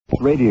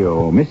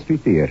Radio Mystery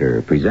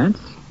Theater presents...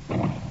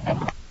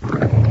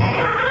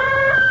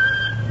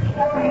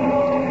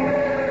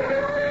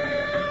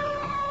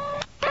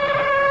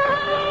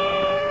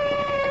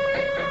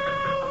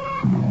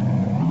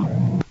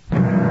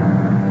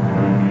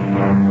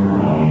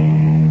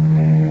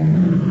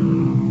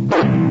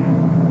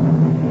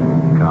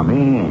 Come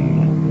in.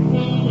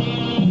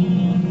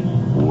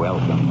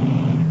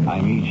 Welcome.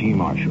 I'm E.G.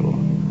 Marshall.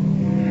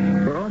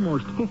 For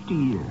almost 50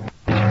 years...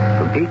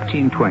 From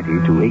 1820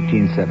 to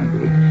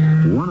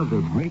 1870, one of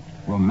the great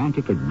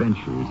romantic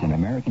adventures in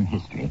American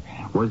history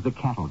was the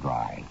cattle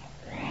drive.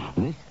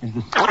 This is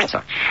the such,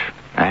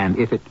 and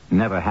if it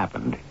never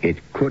happened,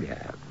 it could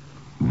have.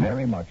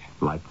 Very much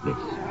like this.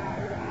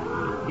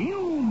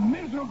 You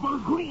miserable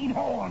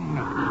greenhorn!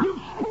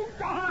 You've spooked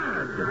the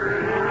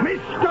herd!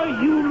 Mister,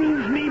 you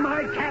lose me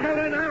my cattle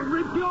and I'll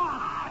rip your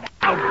heart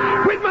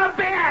out with my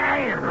bare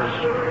hands!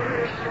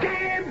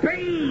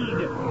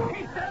 Stampede!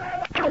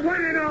 Take the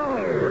one and all!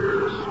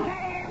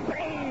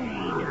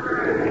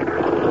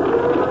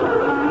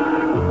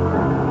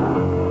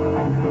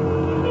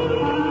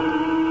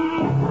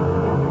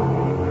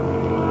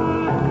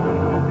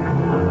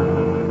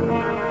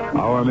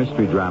 Our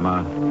mystery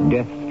drama,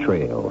 Death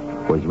Trail,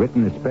 was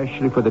written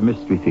especially for the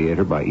Mystery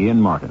Theater by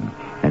Ian Martin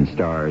and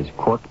stars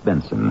Court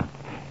Benson.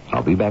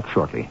 I'll be back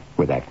shortly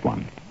with Act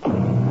One.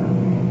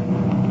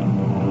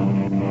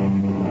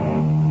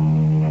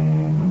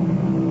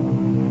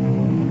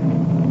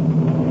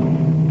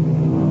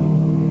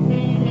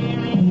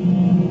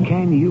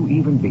 Can you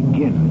even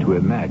begin to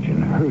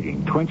imagine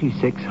herding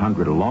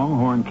 2,600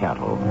 longhorn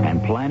cattle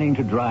and planning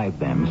to drive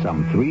them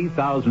some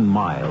 3,000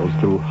 miles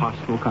through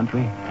hostile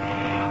country?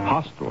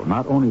 Hostile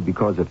not only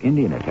because of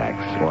Indian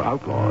attacks or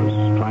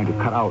outlaws trying to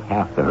cut out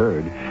half the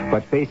herd,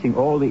 but facing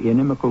all the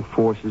inimical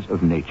forces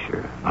of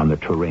nature on the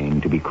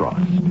terrain to be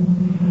crossed.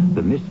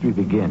 The mystery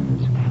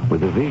begins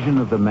with a vision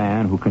of the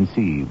man who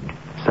conceived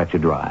such a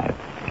drive.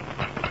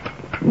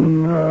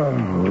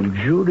 No,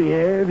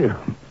 Juliet,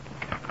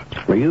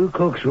 you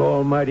cook so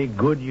almighty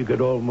good you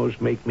could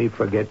almost make me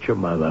forget your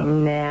mother.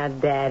 Now,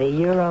 Daddy,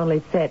 you're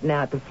only setting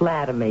out to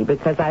flatter me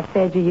because I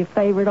fed you your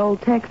favorite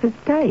old Texas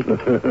steak,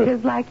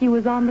 just like you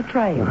was on the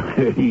trail.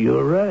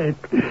 You're right.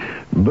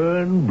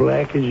 Burned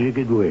black as you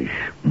could wish.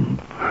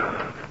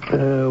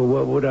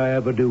 What would I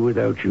ever do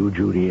without you,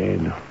 Judy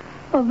Ann?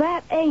 Well,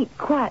 that ain't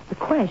quite the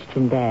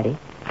question, Daddy.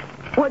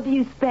 What do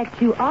you expect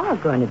you are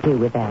going to do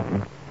without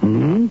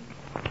me?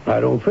 I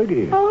don't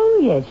figure. Oh,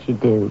 yes, you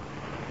do.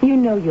 You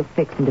know you're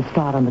fixing to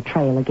start on the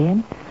trail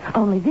again.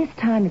 Only this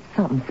time it's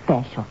something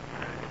special.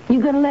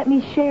 You going to let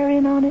me share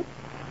in on it?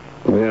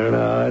 Well,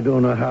 I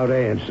don't know how to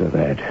answer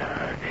that.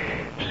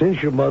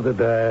 Since your mother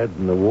died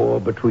and the war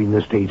between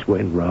the states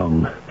went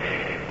wrong,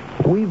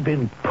 we've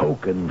been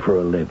poking for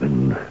a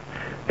living.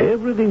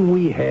 Everything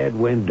we had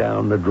went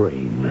down the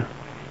drain.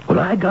 Well,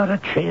 I got a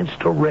chance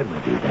to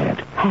remedy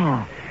that.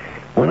 How?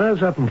 When I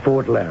was up in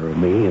Fort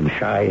Laramie and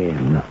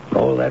Cheyenne,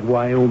 all that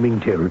Wyoming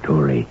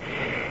territory,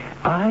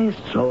 I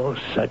saw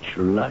such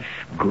lush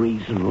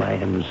grazing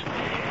lands.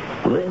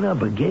 Then I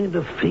began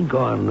to think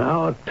on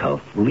our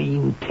tough,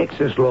 lean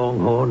Texas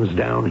longhorns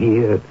down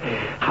here,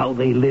 how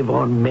they live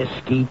on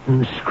mesquite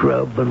and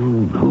scrub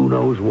and who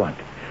knows what.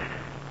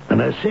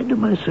 And I said to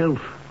myself,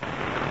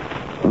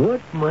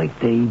 what might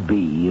they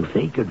be if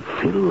they could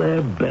fill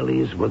their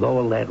bellies with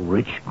all that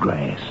rich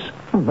grass?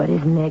 But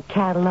isn't there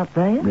cattle up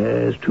there?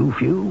 There's too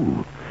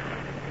few.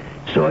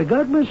 So I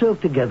got myself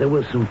together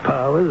with some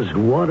powers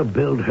who want to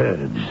build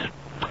herds.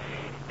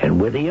 And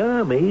with the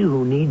army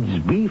who needs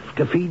beef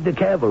to feed the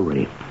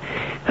cavalry.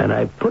 And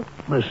I put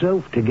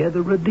myself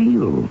together a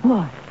deal.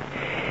 What?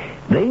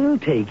 They'll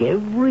take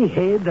every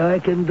head I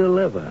can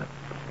deliver.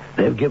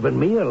 They've given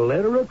me a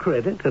letter of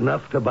credit,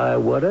 enough to buy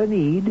what I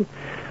need,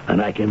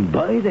 and I can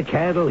buy the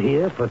cattle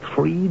here for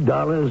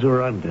 $3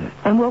 or under.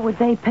 And what would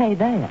they pay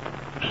that?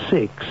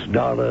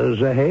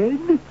 $6 a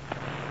head.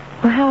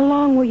 Well, how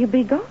long will you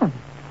be gone?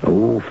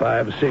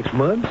 5 or 6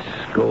 months,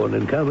 going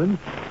and coming.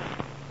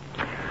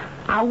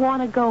 I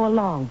want to go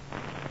along.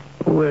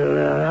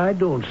 Well, I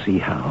don't see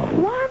how.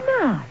 Why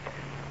not?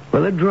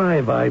 Well, the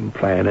drive I'm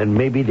planning,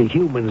 maybe the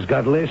humans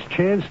got less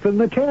chance than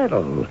the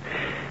cattle.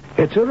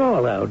 It's an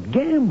all-out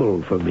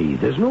gamble for me.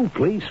 There's no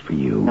place for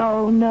you.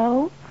 Oh,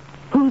 no?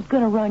 Who's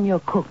going to run your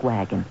cook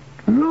wagon?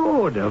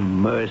 Lord of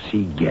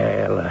mercy,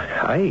 gal.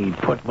 I ain't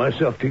put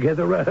myself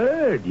together a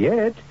herd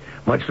yet.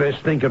 Much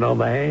less thinking on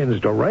my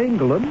hands to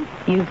wrangle them.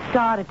 You've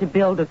started to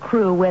build a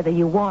crew whether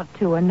you want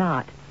to or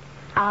not.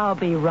 I'll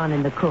be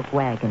running the cook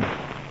wagon.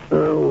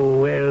 Oh,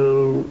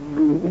 well,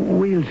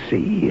 we'll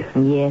see.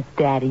 Yes,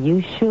 Daddy,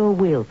 you sure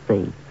will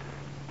see.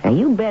 Now,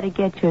 you better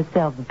get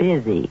yourself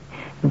busy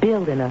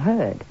building a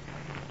herd.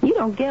 You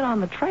don't get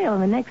on the trail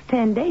in the next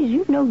 10 days,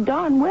 you know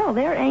darn well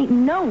there ain't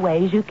no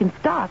ways you can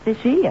start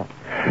this year.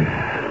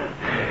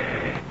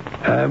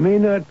 I may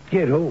not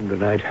get home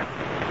tonight.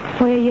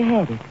 Where you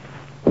headed?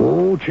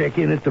 Oh, check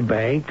in at the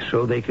bank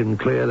so they can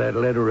clear that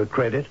letter of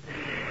credit.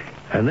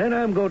 And then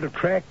I'm going to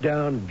track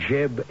down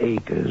Jeb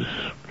Akers.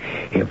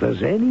 If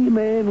there's any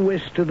man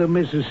west of the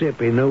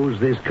Mississippi knows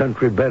this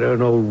country better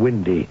than old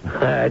Windy,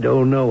 I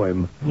don't know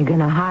him. You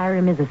gonna hire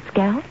him as a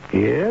scout?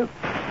 Yeah,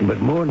 but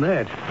more than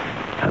that,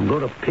 I'm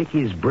going to pick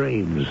his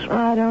brains.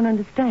 I don't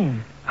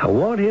understand. I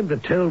want him to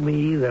tell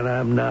me that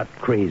I'm not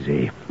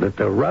crazy, that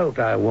the route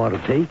I want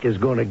to take is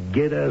going to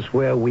get us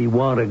where we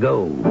want to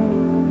go.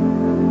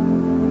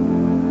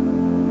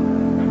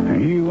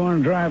 You want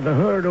to drive the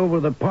herd over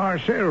the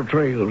parcel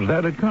trails,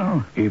 that'd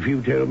come. If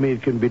you tell me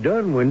it can be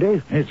done,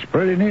 Windy. It's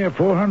pretty near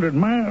 400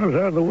 miles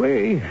out of the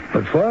way.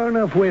 But far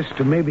enough west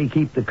to maybe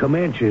keep the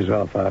Comanches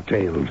off our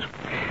tails.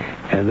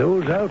 And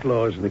those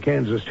outlaws in the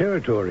Kansas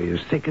Territory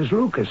as thick as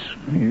Lucas.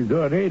 You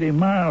got 80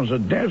 miles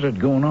of desert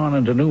going on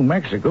into New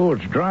Mexico.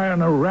 It's dry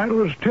on a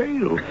rattler's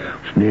tail.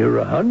 It's near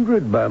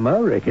 100 by my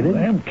reckoning.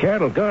 Them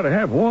cattle got to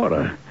have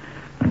water.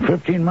 And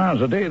 15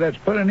 miles a day, that's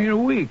pretty near a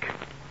week.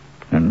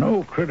 And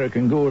no critter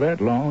can go that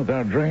long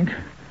without drink.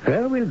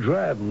 Well, we'll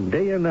drive them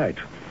day and night.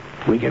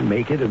 We can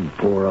make it in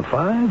 4 or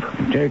 5.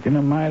 You're taking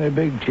a mighty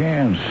big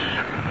chance.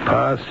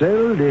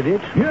 Parcel did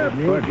it. Yep,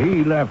 but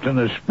he left in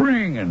the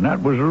spring, and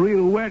that was a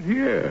real wet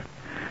year.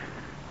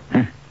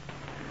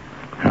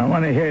 How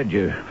many head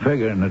you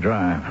figure in the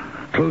drive?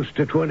 Close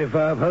to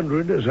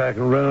 2,500, as I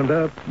can round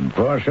up. And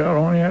Parcel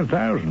only had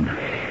 1,000.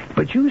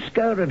 But you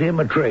scouted him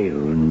a trail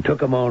and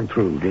took him on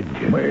through,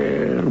 didn't you?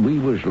 Well, we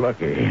was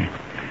lucky.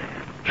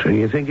 So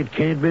you think it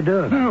can't be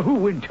done? Now,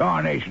 who in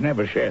tarnation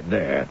ever said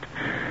that?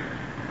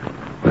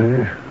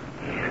 Well,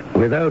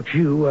 without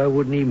you, I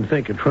wouldn't even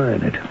think of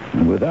trying it.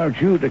 And without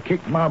you to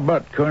kick my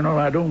butt, Colonel,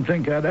 I don't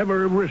think I'd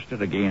ever have risked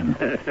it again.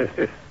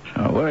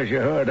 So where's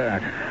your herd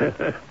at?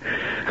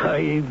 I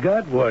ain't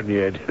got one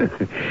yet.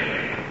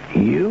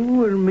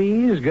 You and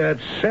me's got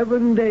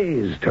 7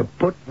 days to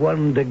put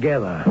one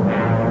together.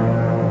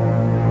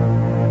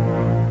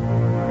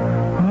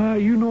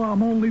 You know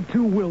I'm only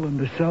too willing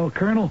to sell,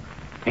 Colonel.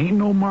 Ain't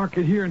no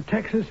market here in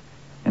Texas,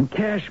 and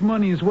cash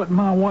money is what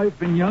my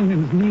wife and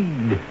young'uns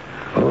need.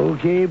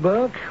 Okay,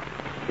 Buck.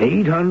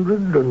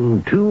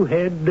 802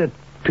 head at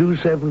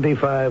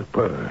 $275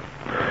 per.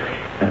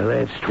 Now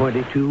that's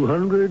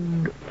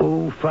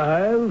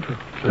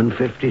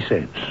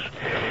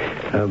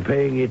 $2,205.50. I'm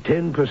paying you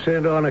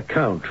 10% on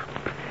account.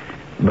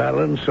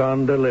 Balance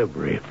on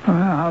delivery.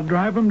 I'll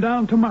drive them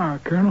down tomorrow,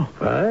 Colonel.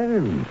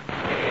 Fine.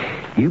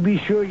 You be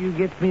sure you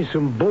get me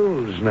some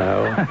bulls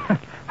now.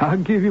 I'll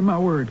give you my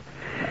word.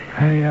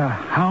 Hey,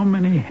 how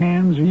many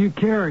hands are you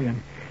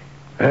carrying?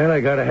 Well,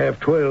 I gotta have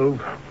 12.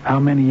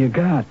 How many you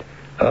got?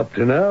 Up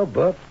to now,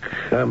 Buck,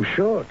 I'm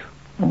short.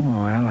 Oh,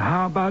 well,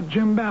 how about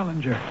Jim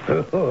Ballinger?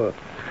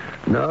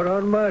 Not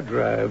on my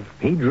drive.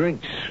 He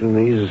drinks, and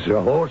he's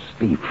a horse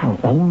thief. Oh,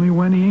 only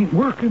when he ain't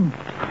working.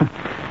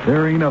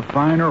 There ain't a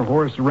finer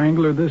horse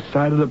wrangler this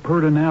side of the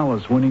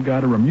Pedernales when he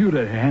got a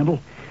remuda to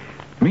handle.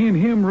 Me and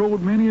him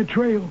rode many a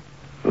trail.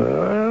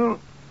 Well,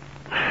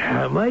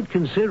 I might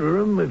consider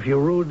him if you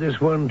rode this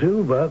one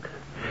too, Buck.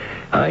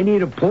 I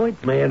need a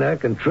point man I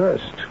can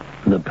trust.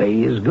 The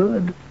pay is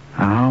good.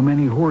 How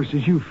many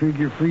horses you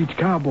figure for each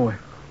cowboy?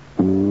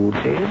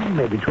 10,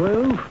 maybe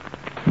 12.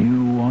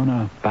 You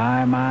wanna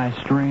buy my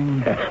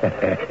string?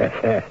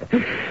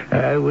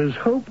 I was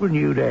hoping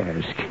you'd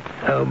ask.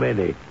 How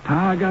many?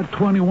 I got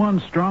 21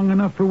 strong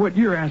enough for what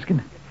you're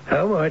asking.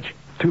 How much?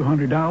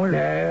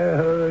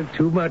 $200.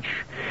 Too much.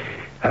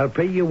 I'll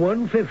pay you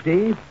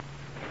 $150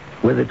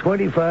 with a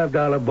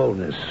 $25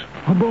 bonus.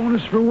 A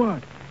bonus for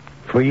what?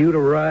 For you to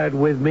ride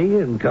with me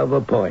and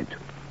cover point.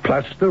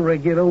 Plus the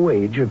regular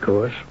wage, of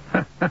course.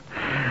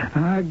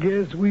 I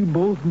guess we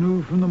both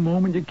knew from the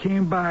moment you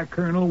came by,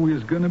 Colonel, we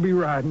was going to be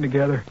riding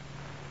together.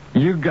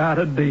 You got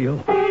a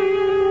deal.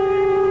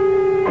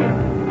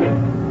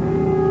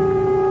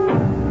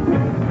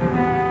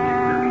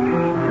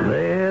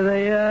 There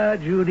they are,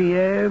 Judy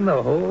Ann,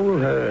 the whole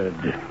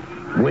herd.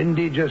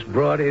 Windy just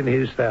brought in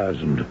his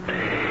 1,000.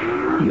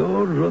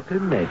 You're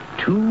looking at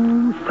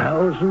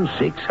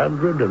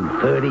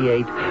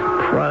 2,638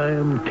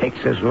 prime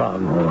Texas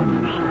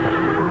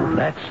Longhorns.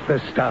 That's the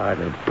start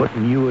of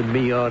putting you and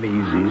me on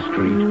easy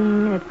street.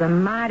 It's a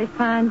mighty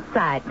fine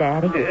sight,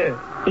 Daddy.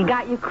 You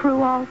got your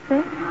crew all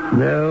set?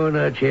 No,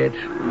 not yet.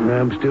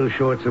 I'm still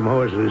short some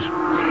horses.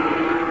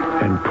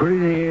 And pretty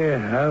near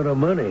out of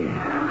money,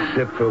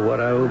 except for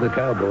what I owe the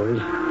cowboys.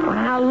 Well,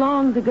 how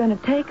long's it going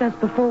to take us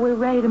before we're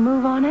ready to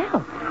move on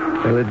out?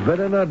 Well, it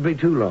better not be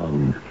too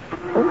long.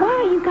 Well,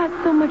 why you got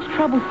so much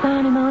trouble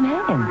signing on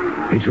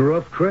hands? It's a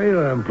rough trail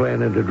I'm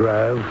planning to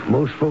drive.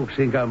 Most folks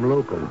think I'm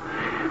local.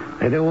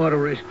 They don't want to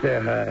risk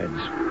their hides.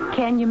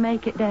 Can you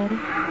make it, Daddy?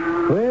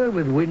 Well,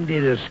 with Windy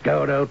to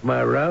scout out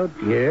my route,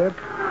 yep.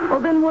 Well,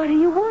 then what are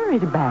you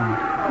worried about?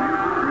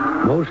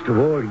 Most of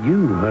all,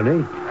 you,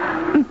 honey.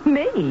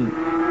 Me?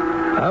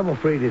 I'm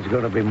afraid it's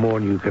going to be more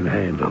than you can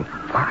handle.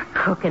 Why,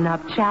 cooking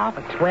up chow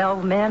for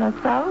 12 men or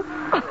so?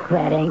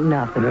 That ain't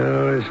nothing.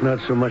 No, it's not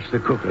so much the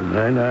cooking.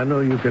 I know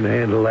you can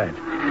handle that.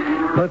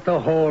 But the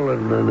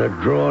hauling and the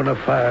drawing of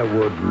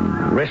firewood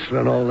and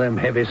wrestling all them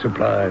heavy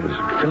supplies,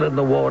 filling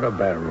the water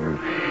barrel.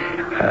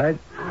 I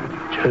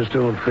just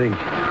don't think.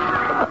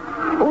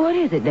 What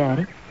is it,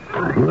 Daddy?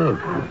 Look,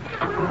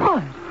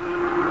 What?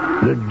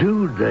 the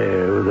dude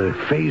there with a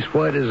face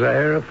white as a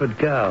Hereford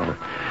cow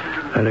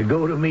and a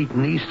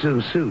go-to-meeting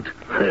Eastern suit.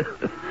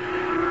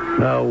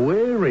 Now,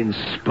 where in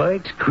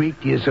Spikes Creek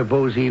do you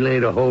suppose he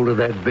laid a hold of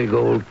that big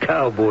old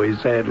cowboy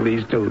saddle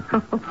he's toting?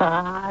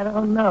 I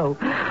don't know.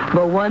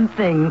 But one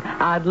thing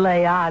I'd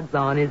lay odds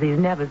on is he's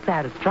never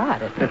sat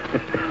astride it.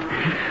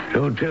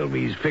 Don't tell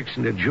me he's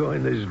fixing to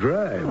join this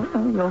drive.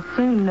 Well, you'll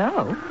soon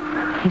know.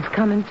 He's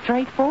coming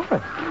straight for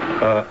us.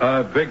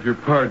 I beg your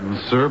pardon,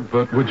 sir,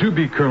 but would you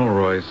be Colonel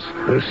Royce?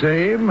 The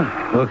same?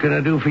 What can I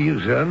do for you,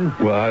 son?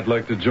 Well, I'd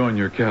like to join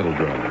your cattle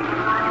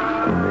drive.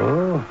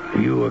 Oh,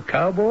 you a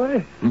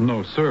cowboy?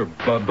 No, sir,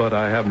 but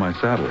I have my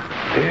saddle.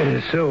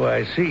 So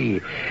I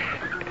see.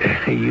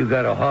 You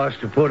got a horse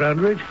to put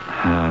under it?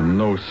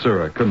 No,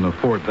 sir, I couldn't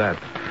afford that.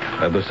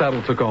 The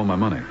saddle took all my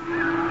money.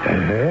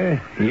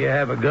 You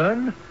have a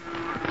gun?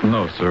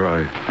 No, sir,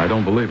 I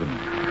don't believe in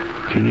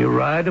it. Can you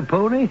ride a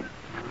pony?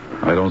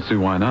 I don't see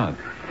why not.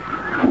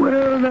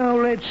 Well, now,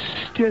 let's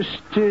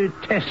just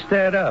test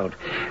that out.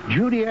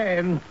 Judy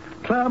Ann,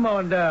 climb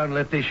on down.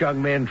 Let this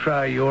young man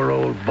try your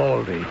old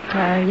Baldy.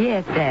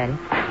 Yes, Daddy.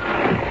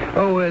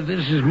 Oh,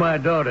 this is my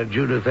daughter,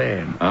 Judith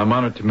Ann. I'm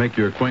honored to make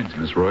your acquaintance,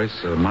 Miss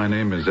Royce. My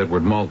name is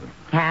Edward Malden.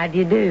 How do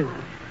you do?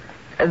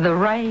 The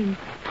rain.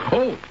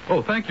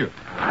 Oh, thank you.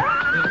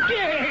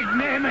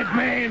 Damn it,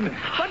 man.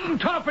 What in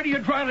top are you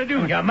trying to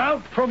do? You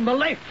mount from the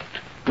left,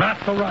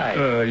 not the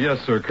right. Yes,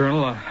 sir,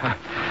 Colonel.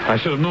 I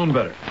should have known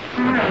better.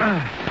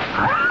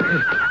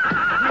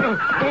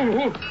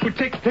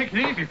 Take it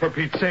easy, for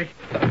Pete's sake.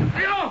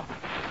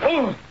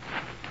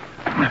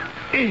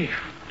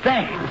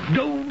 Thanks.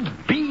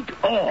 Don't beat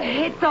off.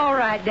 It's all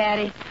right,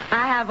 Daddy.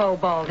 I have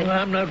old Baldy. Well,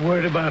 I'm not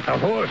worried about the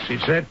horse.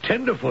 It's that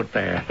tenderfoot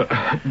there.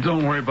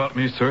 Don't worry about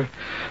me, sir.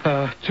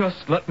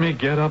 Just let me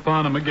get up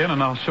on him again,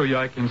 and I'll show you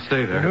I can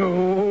stay there.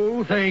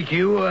 No, thank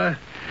you. I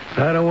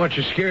don't want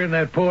you scaring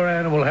that poor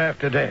animal half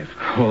to death.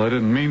 Well, I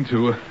didn't mean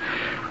to.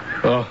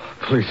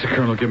 Please,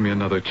 Colonel, give me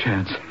another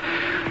chance.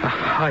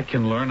 I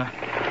can learn.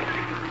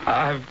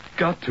 I've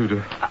got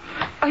to.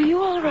 Are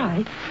you all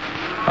right?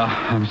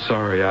 I'm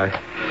sorry.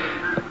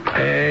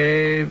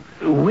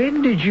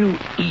 When did you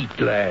eat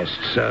last,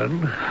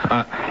 son?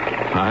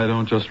 I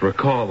don't just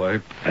recall. All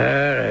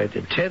right,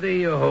 tether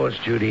your horse,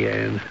 Judy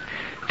Ann.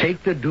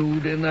 Take the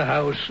dude in the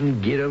house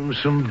and get him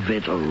some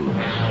victuals.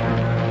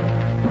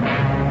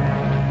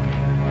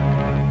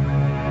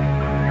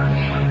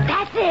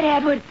 That's it,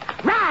 Edward.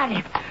 Ride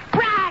him.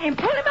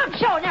 Pull him up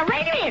short. Now,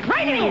 rein him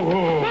in.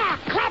 Oh. Now,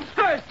 clap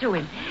spurs to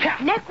him.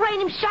 Neck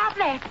rein him sharp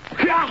left.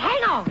 Now,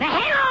 hang on.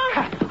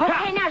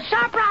 Okay, now,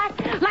 sharp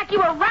right, like you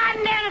were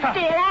riding down a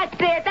stair.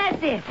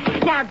 That's it.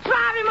 Now,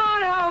 drive him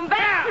on home.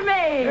 Back to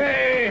me.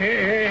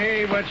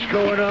 Hey, what's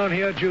going on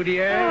here,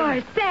 Judy Ann? Oh,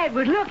 it's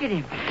Edward. Look at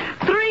him.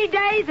 3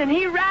 days, and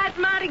he rides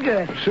mighty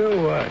good. So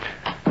what?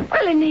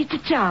 Well, he needs a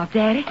job,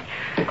 Daddy.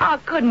 Oh,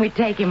 couldn't we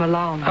take him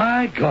along?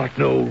 I got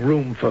no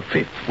room for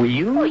fifth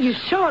wheels. Oh, you're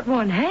short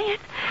one hand.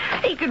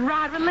 He could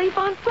ride relief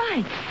on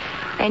flank.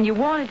 And you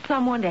wanted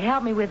someone to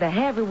help me with the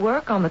heavy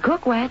work on the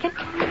cook wagon.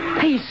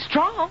 He's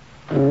strong.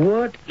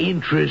 What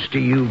interest do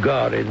you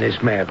got in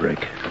this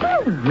maverick?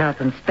 Oh,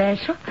 nothing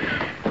special.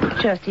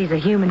 Just he's a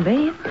human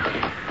being.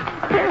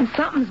 And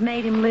something's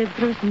made him live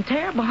through some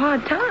terrible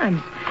hard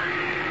times.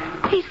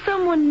 He's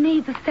someone who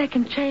needs a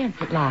second chance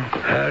at life.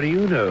 How do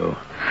you know?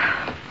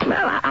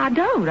 Well, I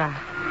don't.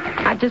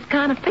 I just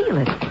kind of feel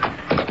it.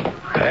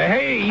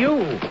 Hey,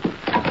 you.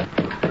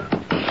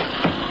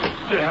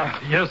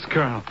 Yes,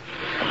 Colonel.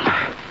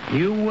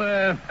 You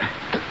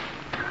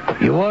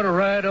want to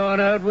ride on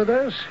out with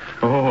us?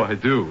 Oh, I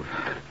do.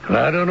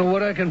 Well, I don't know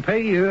what I can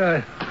pay you.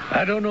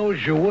 I don't know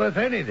if you're worth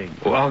anything.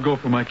 Well, I'll go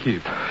for my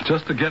keep,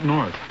 just to get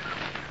north.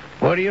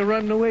 What are you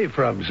running away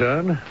from,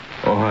 son?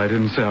 Oh, I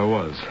didn't say I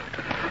was.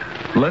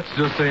 Let's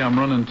just say I'm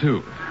running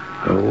too.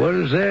 What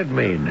does that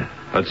mean?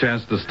 A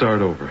chance to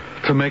start over,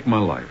 to make my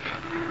life.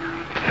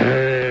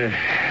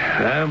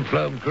 I'm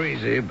plumb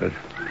crazy, but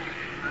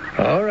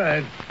all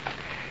right.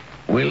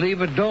 We'll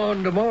leave at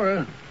dawn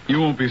tomorrow. You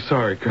won't be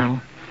sorry, Colonel.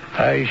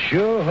 I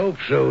sure hope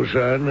so,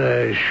 son.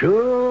 I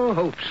sure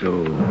hope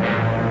so.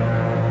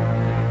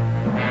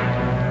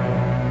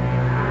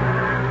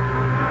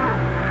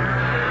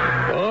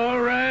 All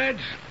right.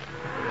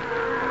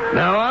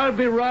 Now, I'll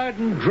be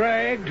riding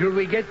drag till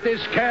we get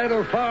this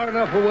cattle far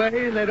enough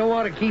away and they don't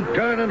want to keep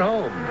turning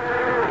home.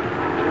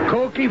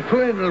 Corky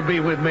Flynn will be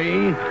with me.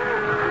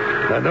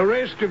 And the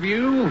rest of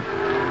you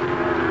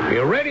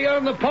ready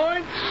on the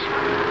points?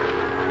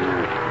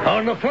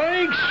 On the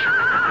flanks?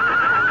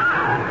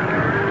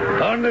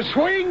 On the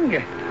swing?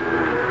 All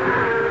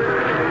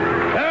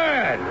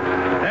right.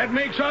 That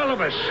makes all of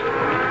us.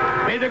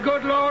 May the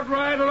good Lord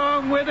ride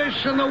along with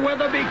us and the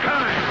weather be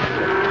kind.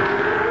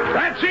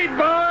 That's it,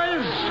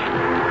 boys.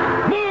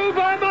 Move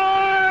them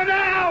on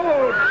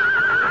out!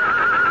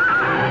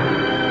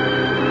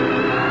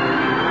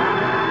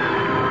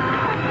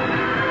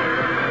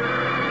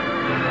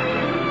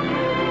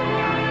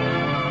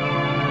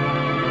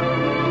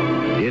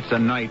 It's a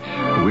night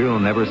we'll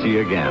never see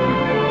again.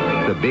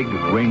 the big,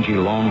 rangy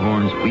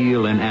longhorns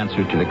wheel in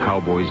answer to the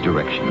cowboys'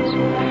 directions.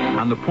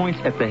 On the points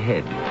at the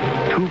head,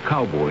 2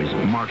 cowboys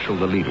marshal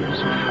the leaders.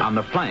 On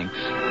the flanks,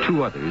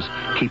 2 others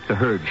keep the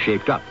herd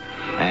shaped up.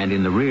 And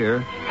in the rear,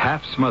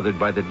 half smothered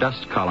by the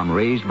dust column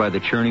raised by the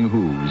churning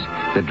hooves,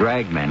 the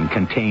dragmen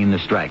contain the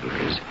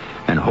stragglers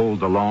and hold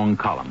the long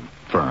column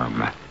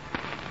firm.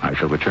 I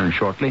shall return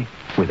shortly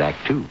with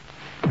Act 2.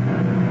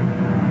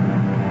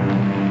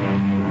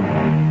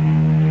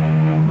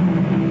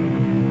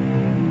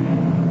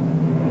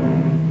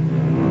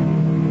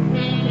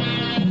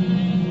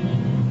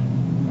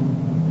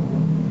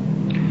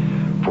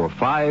 For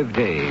 5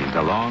 days,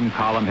 the long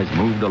column has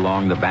moved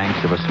along the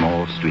banks of a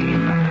small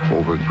stream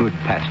over good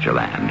pasture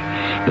land.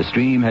 The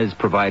stream has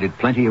provided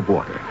plenty of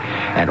water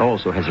and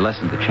also has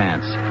lessened the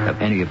chance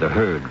of any of the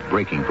herd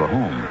breaking for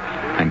home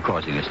and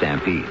causing a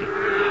stampede.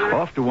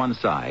 Off to one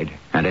side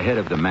and ahead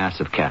of the mass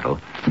of cattle,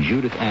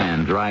 Judith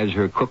Ann drives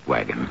her cook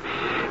wagon.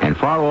 And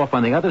far off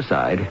on the other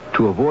side,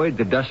 to avoid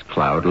the dust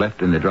cloud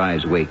left in the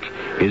drive's wake,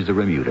 is the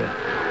remuda.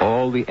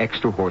 All the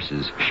extra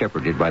horses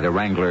shepherded by the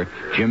wrangler,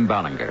 Jim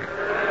Ballinger.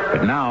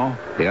 But now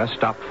they are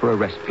stopped for a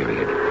rest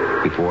period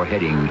before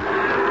heading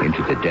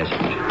into the desert.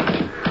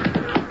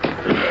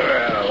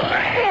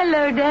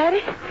 Hello,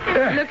 Daddy.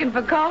 Looking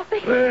for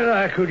coffee? Well,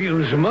 I could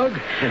use a mug.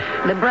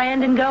 The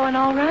branding going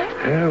all right?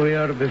 Yeah, we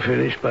ought to be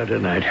finished by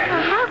tonight.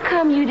 Well, how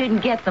come you didn't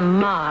get them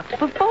marked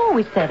before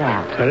we set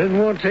out? I didn't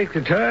want to take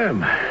the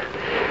time.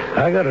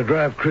 I got to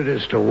drive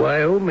critters to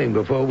Wyoming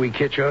before we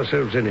catch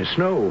ourselves any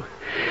snow.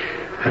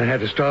 I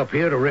had to stop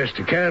here to rest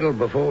the cattle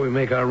before we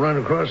make our run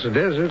across the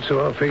desert,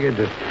 so I figured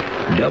to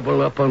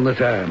double up on the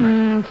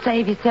time.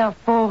 Save yourself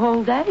 4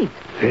 whole days.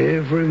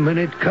 Every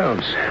minute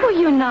counts. Well,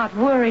 you're not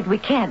worried we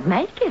can't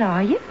make it,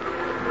 are you?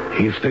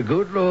 If the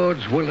good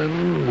Lord's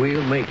willing,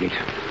 we'll make it.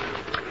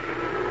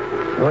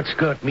 What's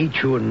got me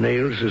chewing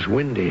nails is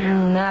Windy.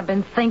 I've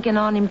been thinking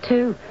on him,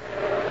 too.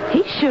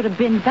 He should have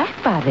been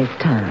back by this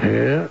time.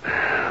 Yeah.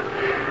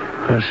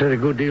 I set a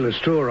good deal of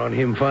store on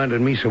him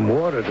finding me some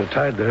water to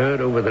tide the herd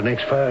over the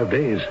next 5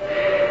 days.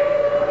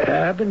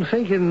 I've been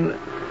thinking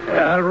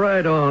I'll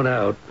ride on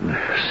out and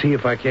see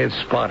if I can't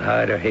spot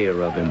hide a hair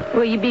of him.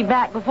 Will you be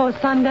back before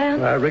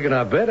sundown? I reckon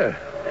I better.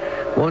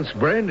 Once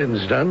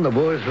Brandon's done, the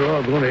boys are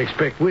all going to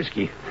expect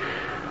whiskey.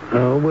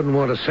 I wouldn't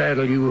want to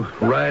saddle you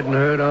riding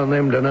herd on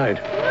them tonight.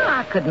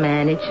 I could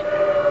manage.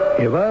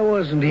 If I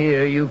wasn't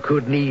here, you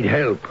could need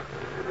help.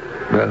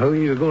 Now, who are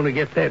you going to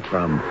get that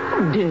from?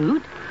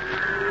 Dude.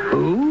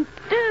 Who?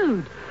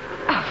 Dude.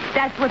 Oh,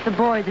 that's what the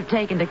boys have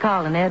taken to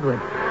calling Edward.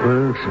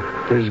 Well,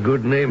 it's as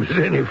good a name as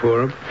any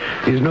for him.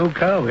 He's no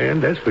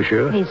cowhand, that's for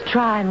sure. He's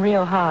trying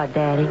real hard,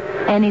 Daddy.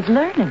 And he's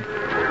learning.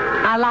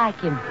 I like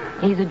him.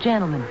 He's a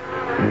gentleman.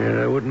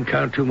 Yeah, I wouldn't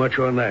count too much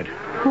on that.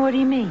 What do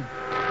you mean?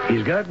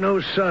 He's got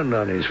no sun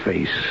on his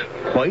face.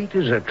 White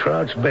as a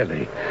trout's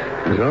belly.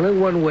 There's only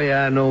one way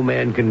I know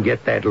man can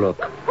get that look.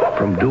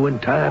 From doing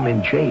time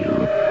in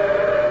jail.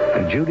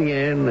 And Judy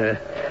Ann,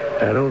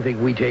 I don't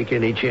think we take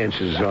any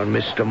chances on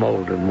Mr.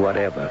 Molden,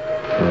 whatever.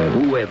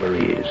 Whoever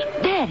he is.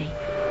 Daddy,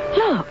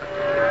 look.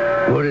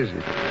 What is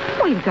it?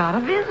 We've got a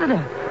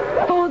visitor.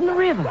 Fording the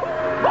river.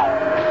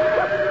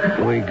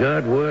 We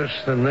got worse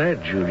than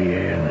that, Judy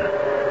Ann.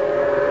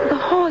 The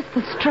horse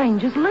the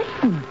stranger's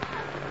leading.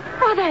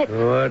 Why, that...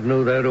 Oh, I'd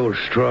know that old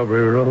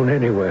strawberry roan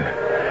anywhere.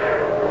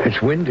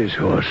 It's Windy's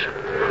horse.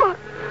 What?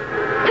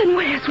 Then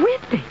where's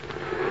Windy?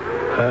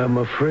 I'm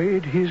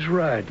afraid he's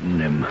riding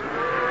him.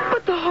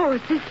 But the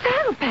horse is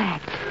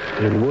saddle-packed.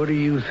 And what do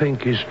you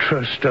think is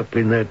trussed up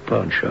in that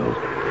poncho?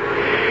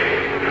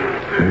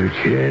 It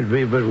can't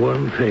be but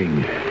one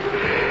thing.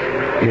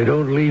 You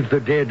don't leave the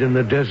dead in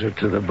the desert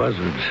to the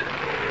buzzards.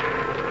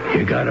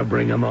 You gotta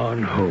bring them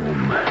on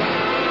home.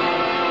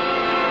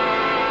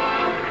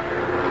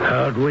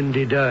 How'd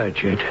Windy die,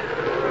 Chet?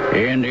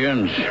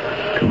 Indians.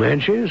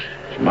 Comanches?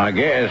 It's my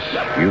guess.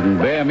 You can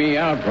bear me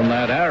out from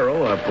that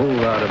arrow I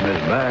pulled out of his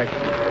back.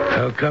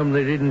 How come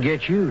they didn't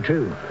get you,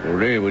 too? Well,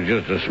 they was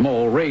just a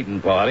small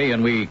raiding party,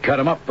 and we cut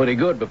 'em up pretty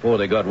good before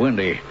they got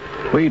Windy.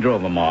 We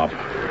drove 'em off.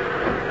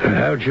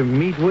 How'd you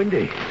meet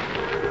Windy?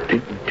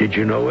 Did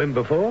you know him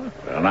before?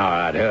 Well, now,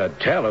 I'd heard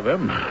tell of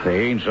him.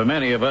 There ain't so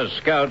many of us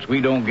scouts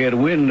we don't get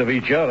wind of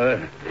each other.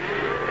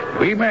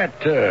 We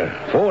met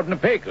fording the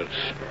Pecos.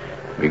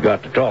 We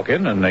got to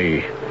talking, and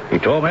he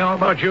told me all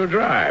about your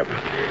drive.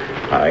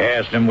 I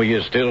asked him, were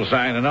you still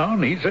signing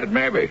on? He said,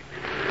 maybe.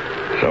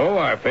 So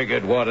I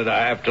figured, what did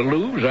I have to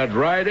lose? I'd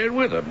ride in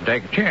with him,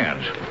 take a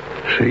chance.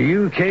 So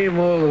you came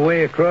all the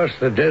way across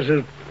the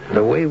desert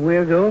the way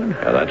we're going?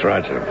 Yeah, that's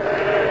right,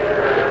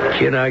 sir.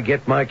 Can I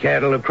get my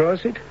cattle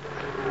across it?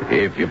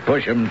 If you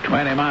push 'em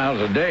 20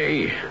 miles a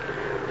day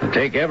and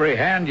take every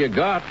hand you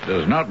got,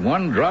 there's not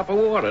one drop of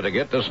water to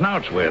get the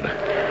snouts with.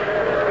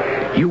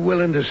 You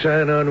willing to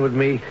sign on with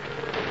me?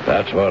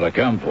 That's what I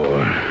come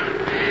for.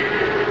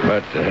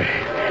 But,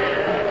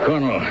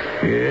 Colonel.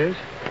 Yes?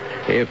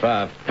 If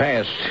I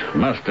passed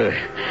muster,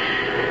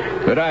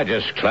 could I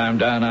just climb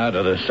down out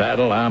of the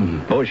saddle?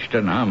 I'm bushed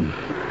and I'm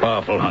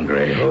awful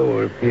hungry.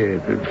 Oh, yeah.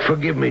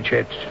 Forgive me,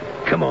 Chet.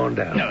 Come on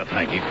down. No,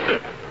 thank you.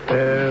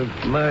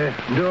 My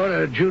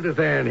daughter Judith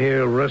Ann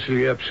here will rustle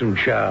you up some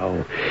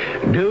chow.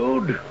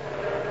 Dude,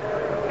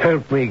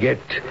 help me get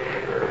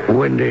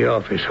Wendy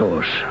off his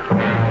horse.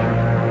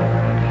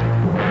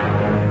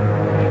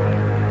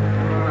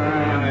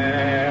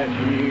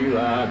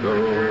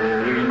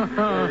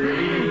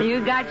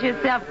 You got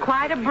yourself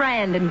quite a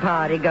branding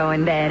party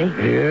going, Daddy.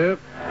 Yep.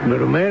 But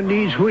a man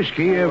needs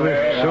whiskey every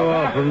so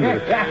often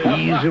to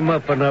ease him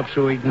up enough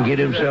so he can get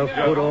himself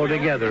put all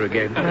together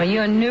again. Well,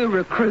 your new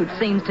recruit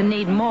seems to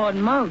need more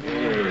than most.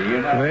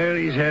 Well,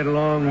 he's had a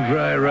long,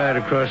 dry ride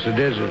across the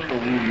desert.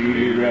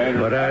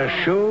 But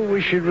I sure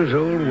wish it was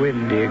old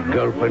Wendy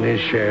gulping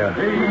his share.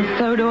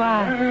 So do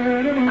I.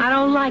 I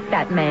don't like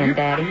that man,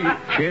 Daddy.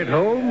 Chet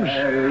Holmes?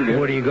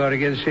 What do you got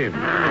against him?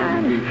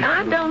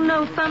 I don't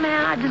know.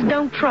 Somehow I just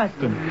don't trust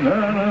him.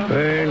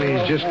 Well,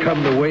 he's just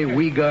come the way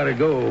we gotta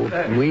go.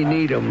 We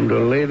need him to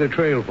lay the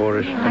trail for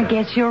us. I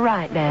guess you're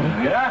right,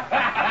 Daddy.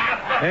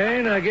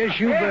 And I guess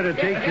you better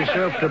take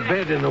yourself to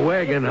bed in the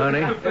wagon,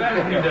 honey.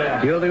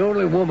 You're the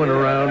only woman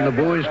around. The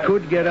boys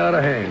could get out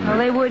of hand. Well,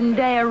 they wouldn't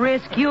dare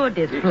risk your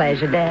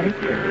displeasure, Daddy.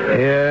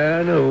 Yeah,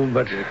 I know,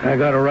 but I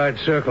got a right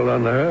circle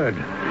on the herd.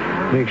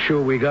 Make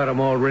sure we got them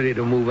all ready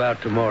to move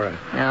out tomorrow.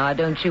 No,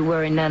 don't you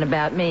worry none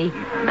about me.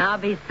 I'll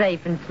be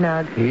safe and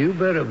snug. You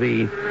better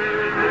be.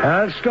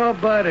 I'll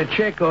stop by to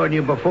check on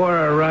you before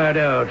I ride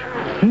out.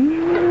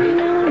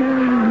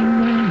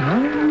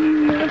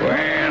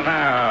 Well,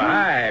 now,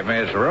 hi,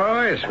 Miss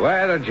Royce.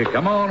 Why don't you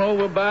come on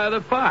over by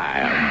the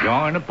fire and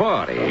join the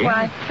party?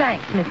 Why,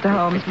 thanks, Mr.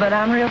 Holmes, but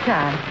I'm real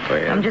tired.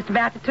 Well- I'm just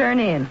about to turn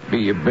in.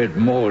 Be a bit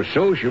more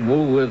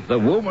sociable with the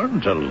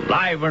woman to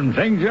liven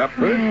things up.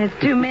 Huh? There's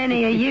too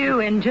many of you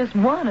and just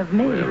one of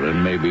me. Well,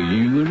 then maybe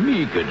you and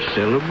me could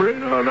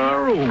celebrate on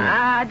our own.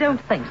 I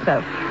don't think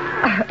so.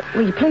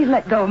 Will you please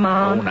let go of my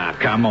Oh, arm? now,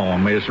 come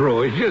on, Miss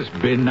Royce. Just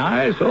be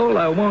nice. All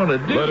I want to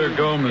do... Let her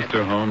go,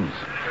 Mr. Holmes.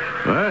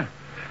 What?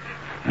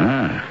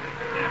 Ah.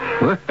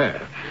 Well,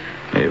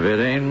 if it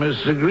ain't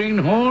Mr.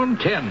 Greenhorn,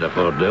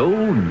 Tenderfoot, the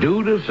old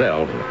dude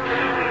herself.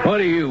 What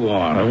do you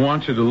want? I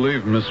want you to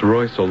leave Miss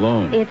Royce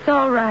alone. It's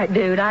all right,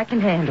 dude. I can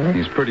handle it.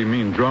 He's pretty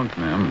mean drunk,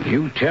 ma'am.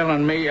 You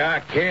telling me I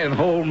can't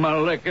hold my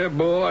liquor,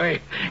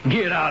 boy?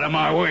 Get out of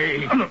my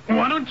way.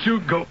 Why don't you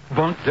go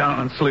bunk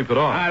down and sleep it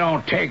off? I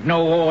don't take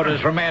no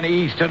orders from any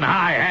Eastern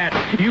high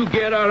hat. You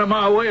get out of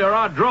my way or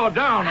I'll draw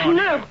down on you.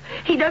 No,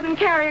 he doesn't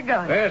carry a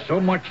gun. Well,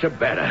 so much the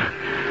better.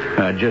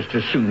 I'd just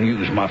as soon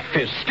use my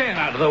fist. Stand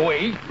out of the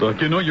way.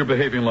 Look, you know you're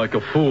behaving like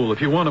a fool.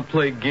 If you want to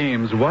play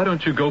games, why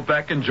don't you go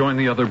back and join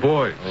the other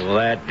boys? Well,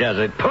 that does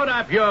it. Put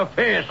up your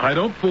fist. I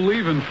don't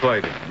believe in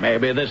fighting.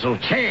 Maybe this'll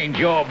change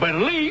your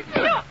belief.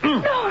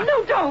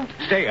 No, don't.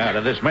 Stay out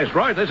of this, Miss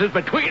Roy. This is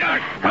between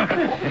us.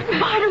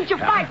 Why don't you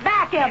fight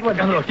back, Edward?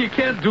 Look, you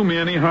can't do me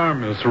any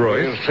harm, Miss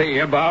Royce. We'll see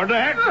about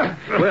that.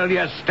 Will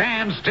you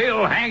stand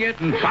still, hang it,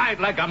 and fight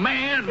like a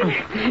man?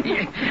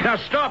 Now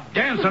stop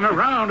dancing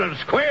around and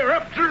square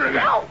up to the...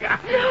 No.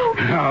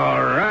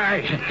 All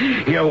right.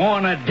 You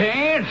want to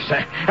dance?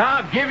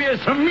 I'll give you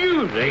some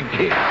music.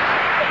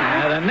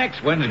 Now, the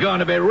next one's going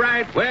to be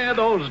right where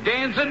those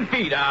dancing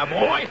feet are,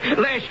 boy.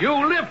 Unless you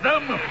lift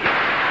them.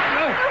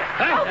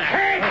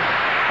 Hey!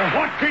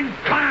 What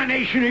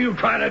incarnation are you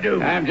trying to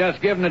do? I'm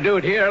just giving the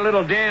dude here a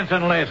little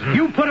dancing lesson.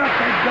 You put up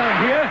that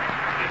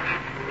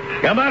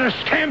gun here. You might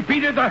have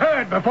stampeded the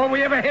herd before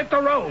we ever hit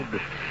the road.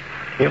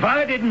 If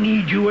I didn't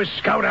need you as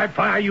scout, I'd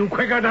fire you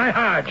quicker than I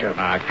hired you.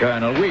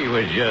 Colonel, we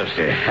was just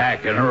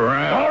hacking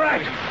around. All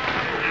right.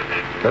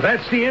 So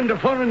that's the end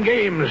of fun and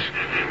games.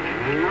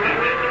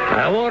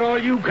 I want all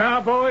you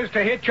cowboys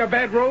to hit your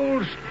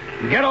bedrolls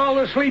and get all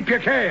the sleep you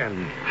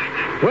can.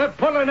 We're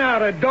pulling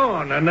out at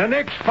dawn, and the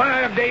next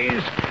 5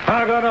 days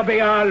are going to be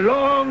a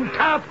long,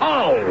 tough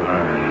haul.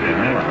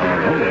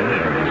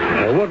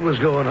 What was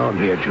going on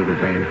here, Judith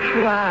Ann?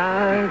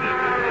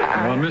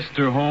 Well,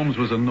 Mr. Holmes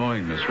was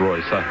annoying Miss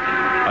Royce.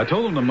 I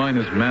told him to mind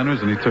his manners,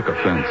 and he took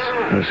offense.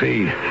 I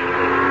see.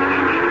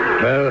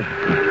 Well,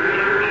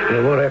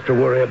 you won't have to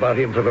worry about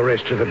him for the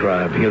rest of the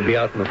drive. He'll be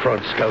out in the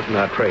front scouting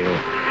our trail.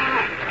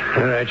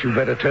 All right, you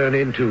better turn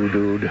in too,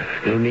 dude.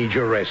 You'll need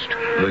your rest.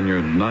 Then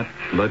you're not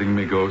letting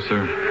me go,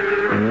 sir?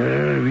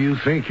 Well, if you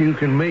think you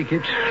can make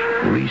it,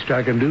 the least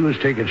I can do is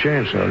take a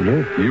chance on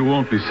you. You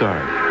won't be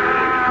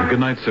sorry. Good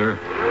night, sir.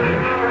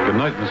 Good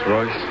night, Miss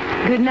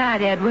Royce. Good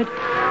night, Edward.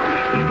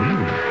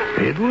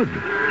 Edward?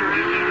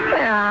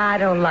 Well, I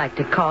don't like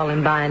to call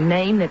him by a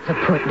name that's a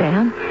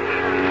put-down.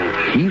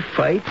 He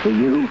fight for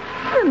you?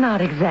 Well,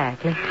 not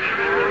exactly.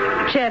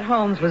 Chet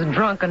Holmes was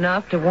drunk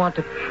enough to want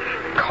to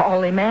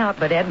call him out,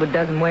 but Edward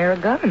doesn't wear a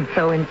gun,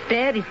 so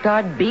instead he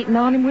started beating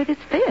on him with his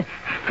fist.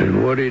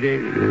 And what did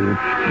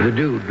the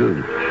dude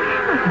do?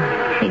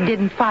 He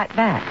didn't fight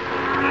back.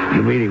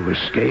 You mean he was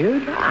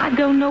scared? I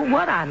don't know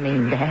what I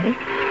mean, Daddy.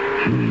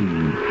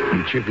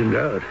 He chickened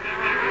out.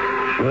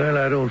 Well,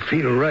 I don't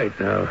feel right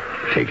now,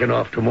 taking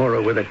off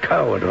tomorrow with a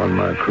coward on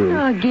my crew.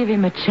 Oh, give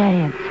him a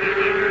chance.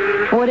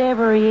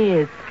 Whatever he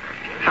is,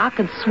 I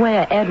could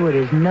swear Edward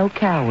is no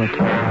coward.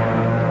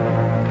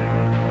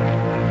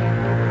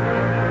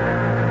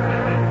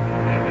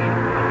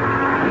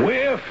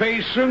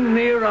 facing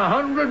near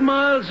 100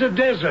 miles of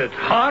desert,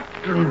 hot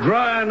and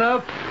dry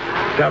enough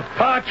to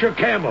parch a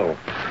camel.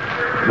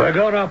 We're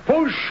gonna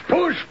push,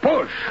 push,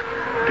 push,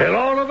 till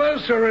all of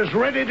us are as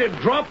ready to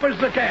drop as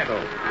the cattle.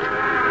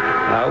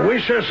 I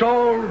wish us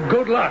all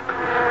good luck.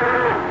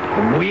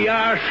 We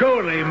are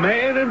surely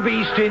man and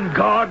beast in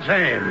God's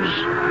hands.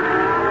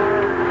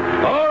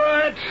 All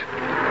right.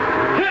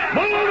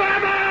 Move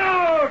them out!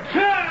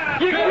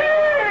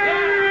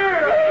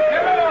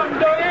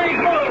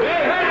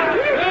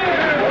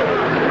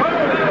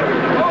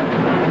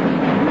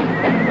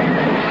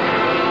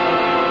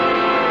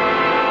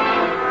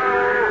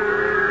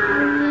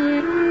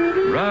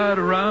 Ride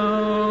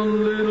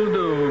around, little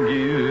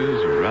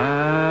doggies,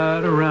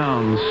 ride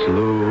around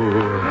slow.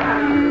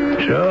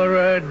 It's all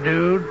right,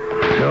 dude.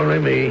 It's only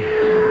me.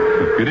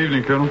 Good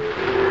evening, Colonel.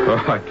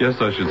 I guess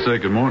I should say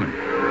good morning.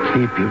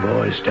 Keep your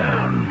voice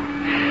down.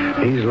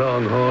 These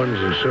longhorns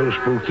are so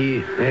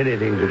spooky,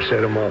 anything could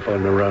set them off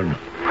on the run.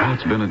 Well,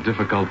 it's been a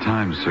difficult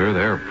time, sir.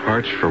 They're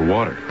parched for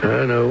water.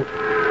 I know.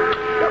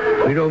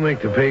 We don't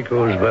make the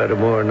Pecos by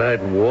tomorrow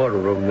night and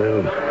water them,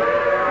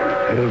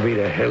 they'll be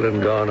to hell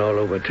and gone all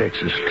over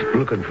Texas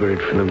looking for it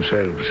for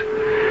themselves.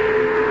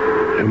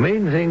 The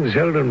main thing's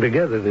held them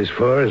together this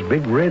far is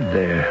Big Red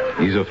there.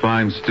 He's a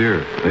fine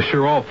steer. They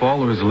sure all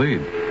follow his lead.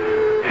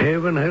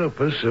 Heaven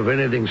help us if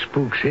anything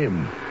spooks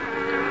him.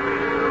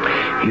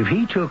 If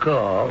he took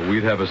off...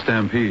 We'd have a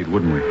stampede,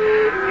 wouldn't we?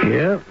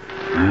 Yeah.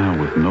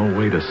 With no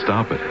way to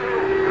stop it.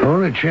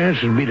 Only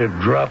chance would be to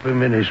drop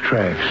him in his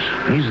tracks.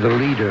 He's the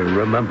leader,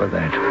 remember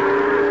that.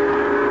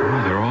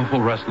 Oh, they're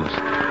awful restless.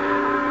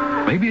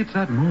 Maybe it's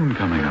that moon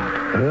coming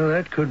out. Well,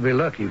 that could be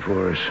lucky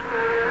for us.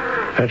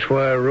 That's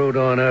why I rode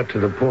on out to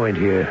the point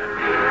here.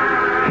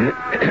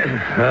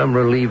 I'm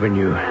relieving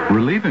you.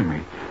 Relieving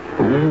me?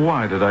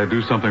 Why? Did I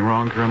do something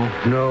wrong, Colonel?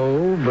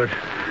 No, but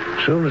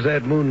as soon as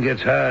that moon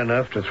gets high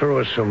enough to throw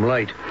us some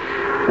light,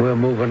 we're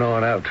moving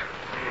on out.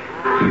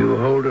 You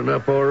holding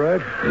up all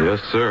right? Yes,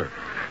 sir.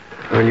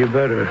 Well, you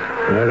better.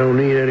 I don't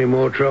need any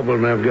more trouble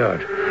than I've got.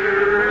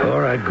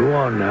 All right, go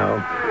on now.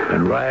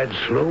 And ride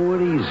slow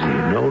and easy.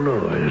 No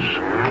noise.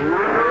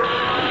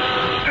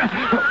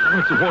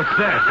 What's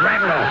that?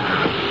 Rattle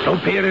off.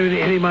 Don't pay it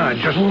any mind.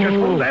 Just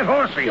hold that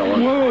horse of yours.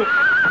 Whoa.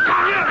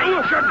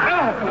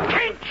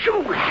 Can't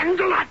you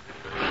handle it?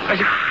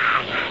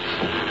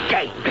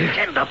 Dang,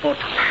 tenderfoot.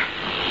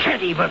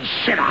 Can't even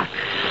sit up.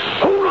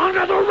 Hold on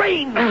to the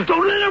reins.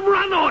 Don't let him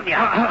run on you.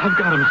 I've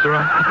got him, sir.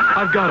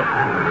 I've got him.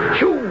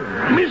 You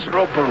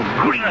miserable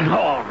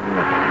greenhorn.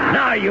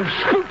 Now you've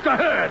spooked the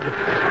herd.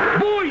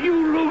 Boy,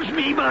 you lose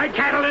me my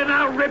cattle and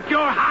I'll rip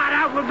your heart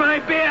out with my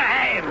bare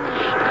hands.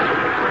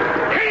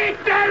 Take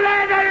the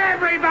leather,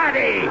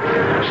 everybody!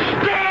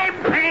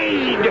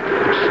 Stampede!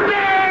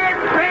 Stampede!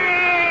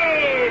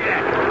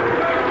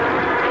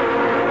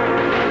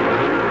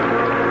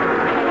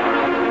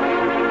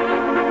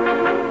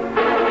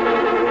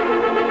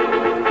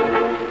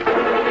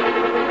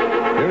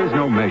 There is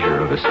no measure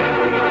of a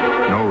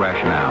stampede, no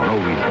rationale, no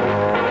reason.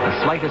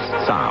 The slightest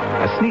sound,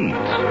 a sneeze,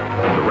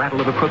 the rattle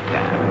of a cook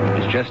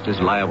pan is just as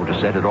liable to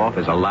set it off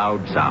as a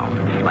loud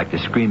sound, like the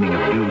screaming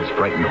of Dude's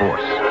frightened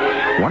horse.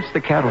 Once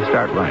the cattle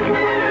start running,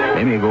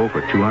 they may go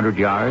for 200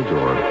 yards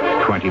or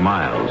 20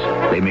 miles.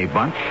 They may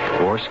bunch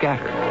or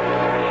scatter.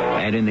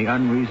 And in the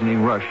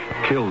unreasoning rush,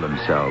 kill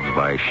themselves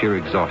by sheer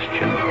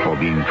exhaustion or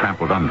being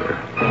trampled under.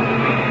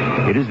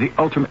 It is the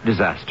ultimate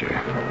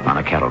disaster on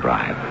a cattle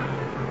drive.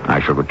 I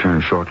shall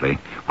return shortly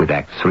with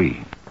Act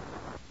 3.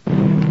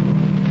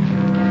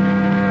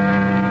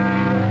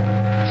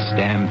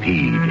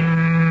 Stampede.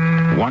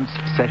 Once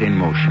set in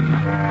motion,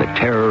 the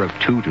terror of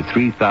 2,000 to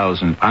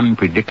 3,000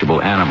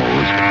 unpredictable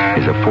animals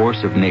is a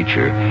force of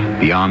nature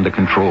beyond the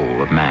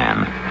control of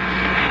man.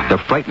 The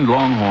frightened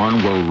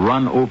longhorn will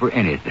run over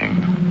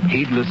anything,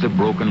 heedless of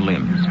broken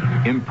limbs,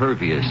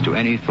 impervious to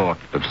any thought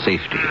of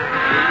safety.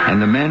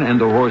 And the men and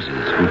the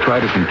horses who try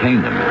to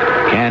contain them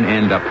can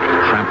end up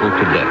trampled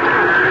to death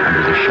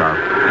under the sharp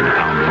and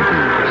pounding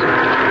hooves.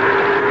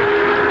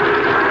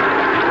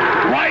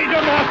 Ride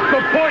them off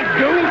the point,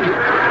 dude!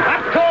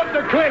 Up toward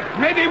the cliff.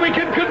 Maybe we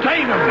can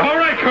contain them. All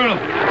right, Colonel.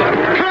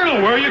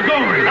 Colonel, where are you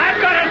going? I've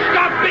got to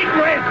stop Big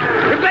Red.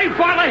 If they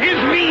follow his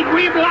lead,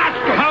 we've lost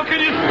them. How can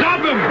you stop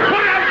him?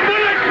 Put a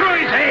bullet through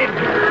his head.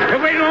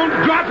 If we don't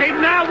drop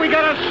him now, we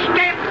got a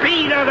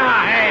stampede on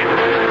our hands.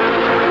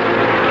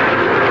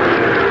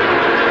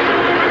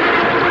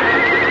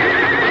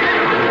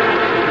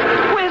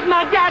 Where's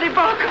my daddy,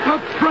 Buck?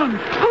 Up front.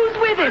 Who's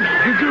with him?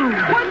 You do.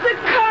 What's the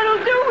colonel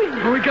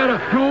doing? We got an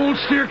old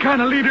steer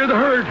kind of leader of the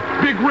herd,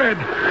 Big Red.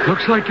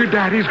 Looks like your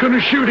daddy's going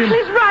to shoot him.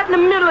 He's right in the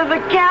middle of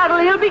the cattle.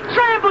 He'll be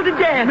trampled to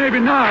death. Maybe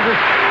not.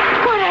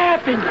 What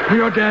happened?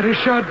 Your daddy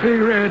shot Big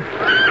Red.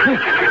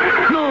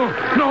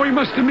 No, he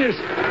must have missed.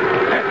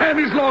 And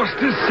he's lost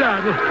his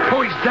saddle.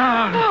 Oh, he's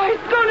down. Oh,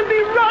 he's going to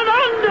be run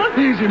under.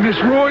 Easy, Miss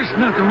Royce.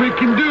 Nothing we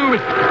can do.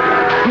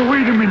 Oh,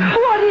 wait a minute.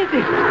 What is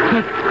it?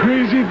 That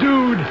crazy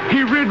dude.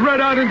 He rid right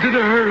out into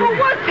the herd. Well,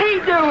 what's he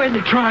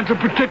doing? Trying to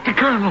protect the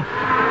colonel.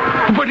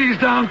 But he's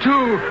down,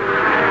 too.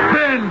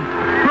 Ben,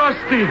 rush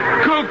Rusty,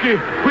 Cookie,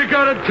 we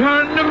gotta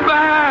turn them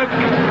back.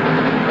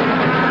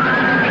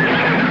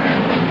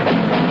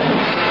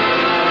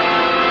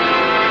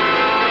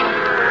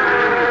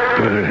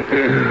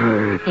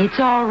 It's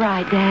all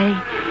right,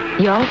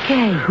 Daddy. You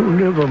okay? Oh,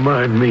 never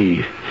mind me.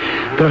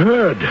 The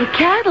herd. The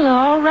cattle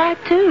are all right,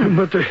 too.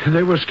 But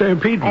they were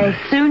stampeding. As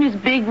soon as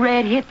Big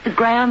Red hit the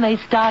ground, they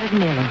started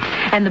milling.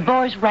 And the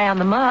boys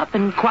round them up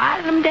and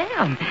quieted them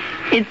down.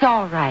 It's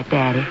all right,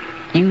 Daddy.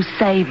 You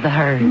saved the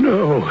herd.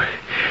 No.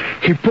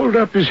 He pulled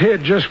up his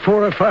head just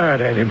before I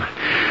fired at him.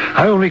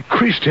 I only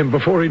creased him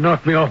before he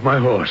knocked me off my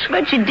horse.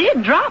 But you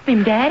did drop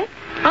him, Daddy.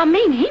 I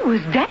mean, he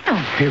was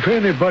down. If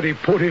anybody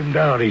put him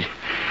down,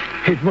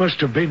 it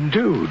must have been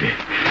Dude.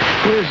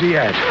 Where's he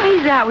at?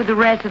 He's out with the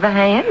rest of the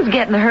hands,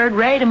 getting the herd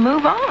ready to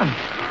move on.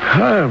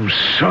 I'm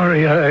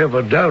sorry I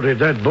ever doubted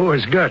that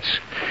boy's guts.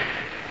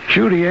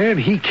 Judy Ann,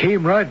 he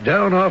came right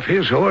down off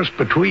his horse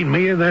between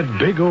me and that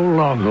big old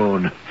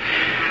longhorn.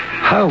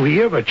 How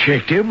he ever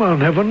checked him, I'll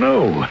never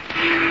know.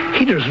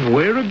 He doesn't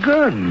wear a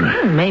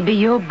gun. Maybe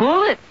your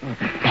bullet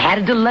had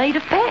a delayed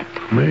effect.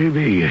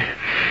 Maybe.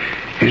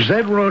 Is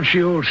that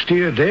raunchy old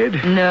steer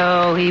dead?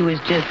 No, he was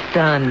just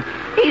stunned.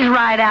 He's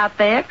right out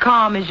there,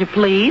 calm as you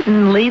please,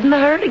 and leading the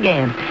herd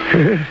again.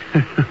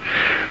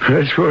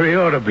 That's where he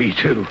ought to be,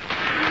 too.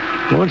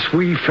 Once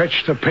we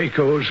fetch the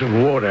Pecos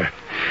and water,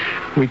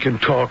 we can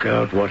talk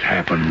out what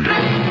happened.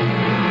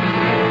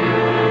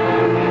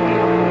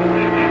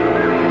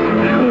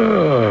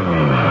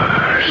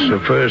 Oh, it's the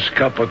first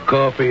cup of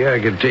coffee I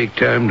can take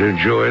time to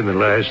enjoy in the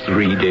last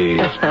 3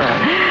 days.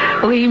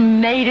 We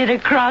made it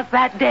across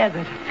that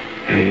desert.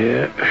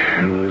 Yeah,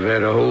 and we've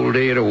had a whole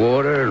day to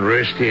water and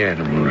rest the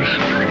animals.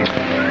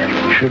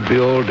 Should be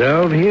all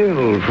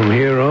downhill from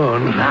here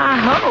on. I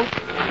hope.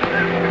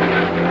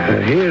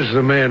 Here's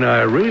the man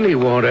I really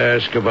want to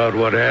ask about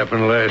what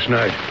happened last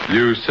night.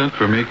 You sent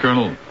for me,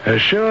 Colonel? I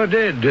sure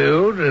did,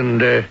 Dude.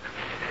 And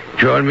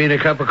join me in a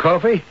cup of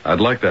coffee?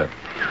 I'd like that.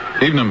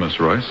 Evening, Miss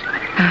Royce.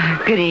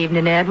 Good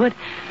evening, Edward.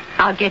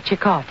 I'll get you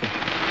coffee.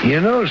 You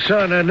know,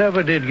 son, I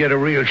never did get a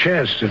real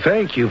chance to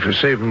thank you for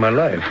saving my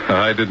life.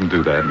 I didn't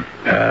do that.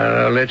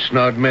 Let's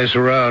not mess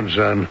around,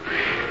 son.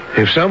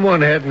 If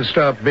someone hadn't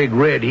stopped Big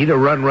Red, he'd have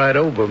run right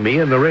over me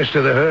and the rest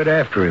of the herd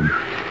after him.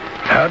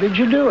 How did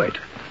you do it?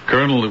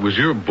 Colonel, it was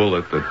your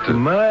bullet that...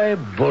 My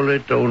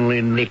bullet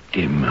only nicked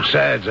him.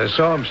 Besides, I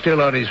saw him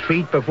still on his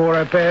feet before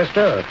I passed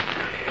out.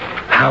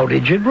 How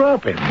did you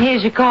drop him?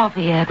 Here's your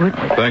coffee, Edward.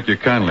 Thank you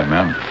kindly,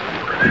 ma'am.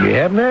 You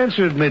haven't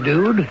answered me,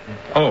 Dude.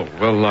 Oh,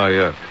 well,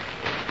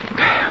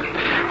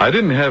 I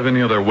didn't have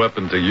any other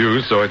weapon to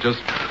use, so I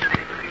just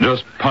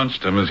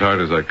punched him as hard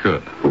as I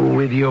could.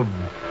 With your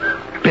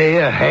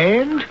bare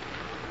hand?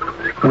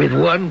 With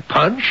one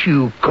punch,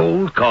 you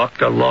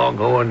cold-cocked a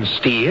longhorn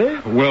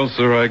steer? Well,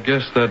 sir, I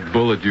guess that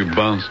bullet you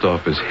bounced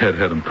off his head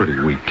had him pretty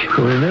weak.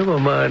 Well, never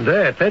mind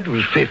that. That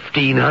was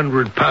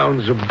 1,500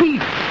 pounds of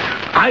beef.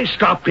 I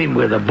stopped him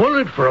with a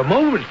bullet for a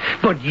moment,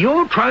 but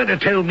you're trying to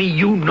tell me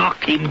you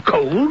knocked him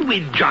cold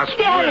with just...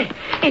 Daddy,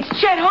 it's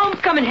Chet Holmes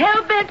coming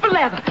hell-bent for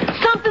leather.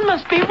 Something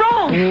must be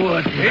wrong.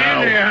 What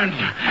now?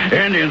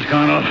 Indians,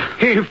 Colonel.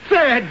 If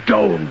that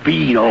don't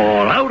beat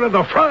all, out of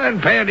the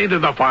frying pan into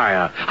the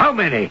fire. How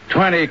many?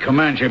 20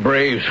 Comanche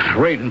Braves,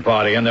 raiding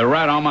party, and they're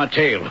right on my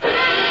tail.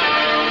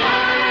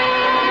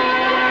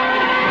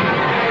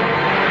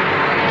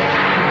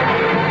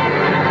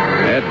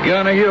 That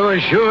gun of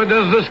yours sure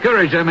does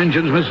discourage them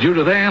Injuns, Miss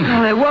Judith Ann.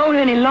 Well, it won't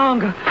any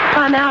longer.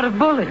 I'm out of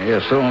bullets.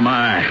 Yeah, so am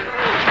I.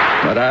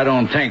 But I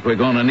don't think we're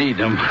going to need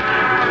them.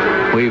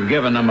 We've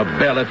given them a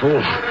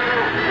bellyful.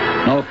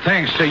 No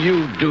thanks to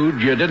you,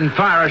 Dude. You didn't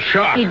fire a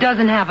shot. He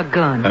doesn't have a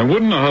gun. I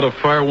wouldn't know how to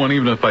fire one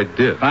even if I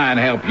did. Fine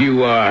help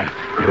you are.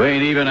 You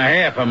ain't even a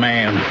half a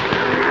man.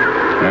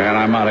 Well,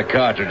 I'm out of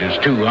cartridges,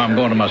 too. I'm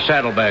going to my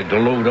saddlebag to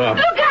load up.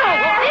 Look out!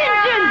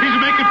 Injun! He's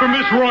making for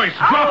Miss Royce.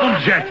 Drop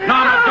him, Jet. No,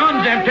 my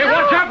gun's empty.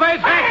 What's up,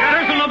 his head?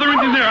 There's another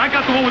Indian there. I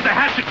got the one with the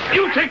hatchet.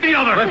 You take the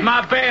other. With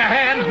my bare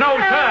hands? No,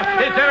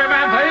 sir. It's every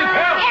man for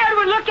himself.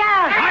 Edward, look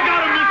out! I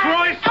got him, Miss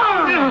Royce.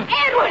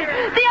 Edward!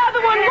 The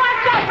other one!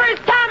 Watch out for his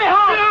Tommy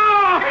Hawk!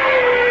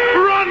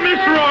 Run,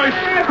 Miss Royce.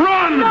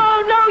 Run.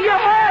 No, you're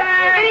hurt.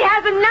 And he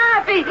has a knife.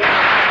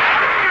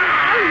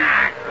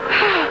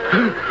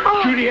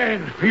 Judy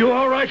Ann, are you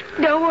all right?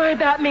 Don't worry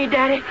about me,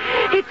 Daddy.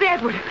 It's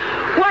Edward.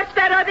 Watch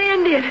that other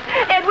Indian.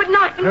 Edward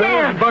knocked him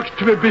down. Buck's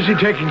too busy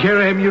taking care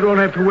of him. You don't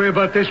have to worry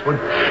about this one.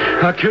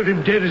 I killed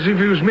him dead as if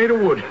he was made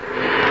of wood.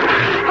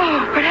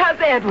 Oh, but how's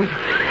Edward?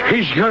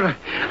 He's got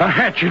a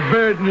hatchet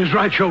buried in his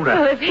right shoulder.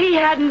 Well, if he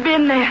hadn't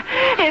been there,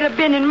 it'd have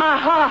been in my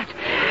heart.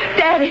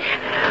 Daddy,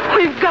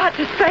 we've got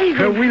to save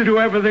him. We'll do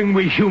everything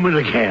we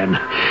humanly can.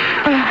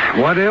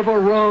 Whatever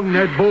wrong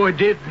that boy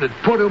did that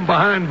put him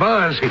behind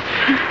bars,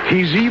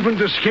 he's even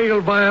to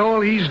scale by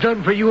all he's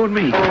done for you and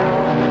me.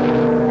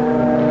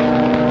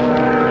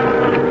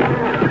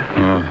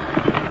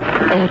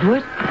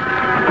 Edward?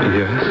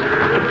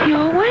 Yes?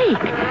 You're awake.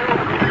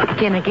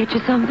 Can I get you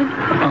something?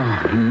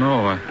 Oh,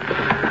 no.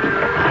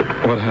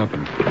 What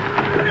happened?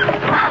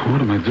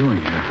 What am I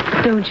doing here?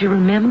 Don't you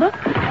remember?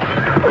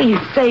 Well, you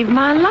saved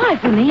my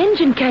life when the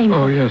engine came.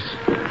 Oh, yes.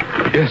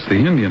 Yes, the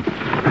Indian.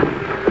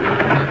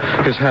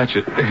 His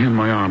hatchet in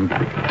my arm.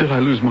 Did I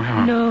lose my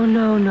arm?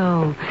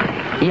 No.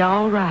 You're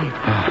all right.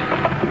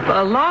 For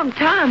a long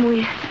time,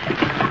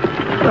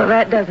 Well,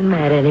 that doesn't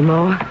matter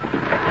anymore.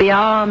 The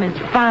arm is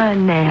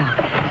fine now.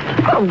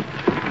 Oh,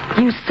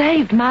 you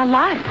saved my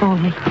life for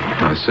me.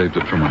 I saved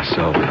it for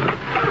myself.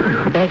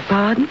 Beg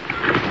pardon?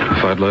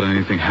 If I'd let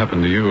anything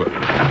happen to you,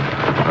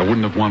 I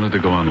wouldn't have wanted to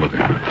go on living.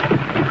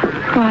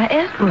 Why,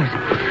 Edward,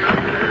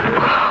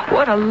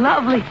 what a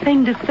lovely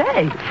thing to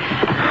say.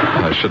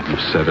 I shouldn't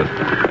have said it.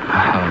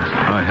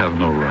 I have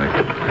no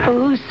right.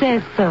 Well, who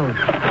says so?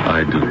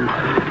 I do.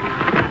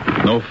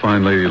 No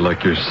fine lady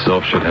like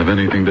yourself should have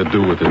anything to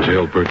do with a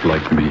jailbird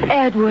like me.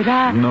 Edward,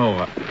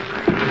 No,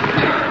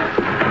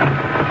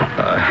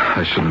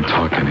 I shouldn't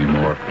talk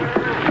anymore.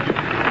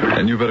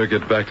 And you better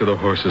get back to the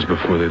horses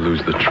before they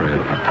lose the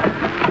trail.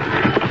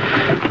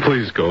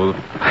 Please go.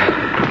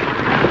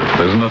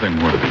 There's nothing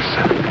more to be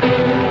said.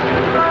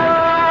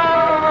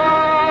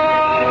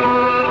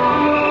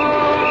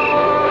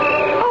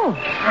 Oh,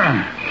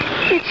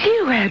 it's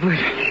you, Edward.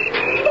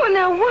 Well,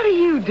 now, what are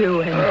you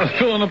doing?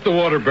 Filling up the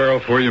water barrel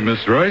for you,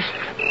 Miss Royce.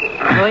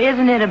 Well,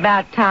 isn't it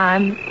about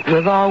time,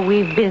 with all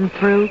we've been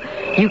through,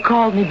 you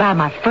called me by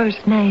my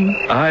first name?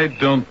 I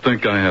don't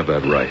think I have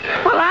that right.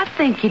 Well, I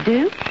think you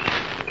do.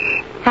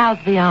 How's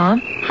the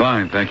arm?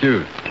 Fine, thank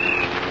you.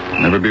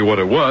 Never be what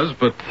it was,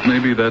 but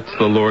maybe that's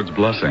the Lord's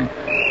blessing.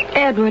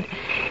 Edward,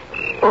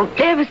 well,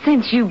 ever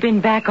since you've been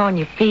back on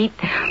your feet,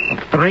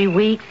 3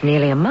 weeks,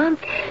 nearly a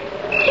month,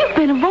 you've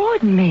been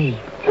avoiding me.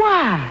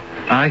 Why?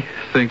 I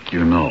think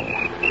you know.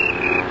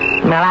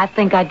 Well, I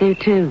think I do,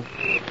 too.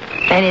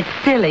 And it's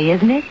silly,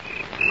 isn't it?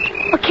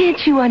 Well,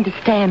 can't you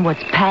understand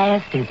what's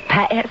past is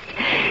past?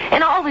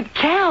 And all that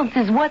counts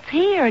is what's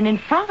here and in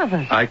front of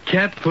us. I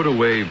can't put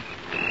away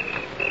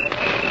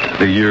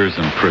the years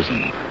in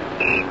prison.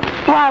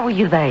 Why were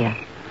you there?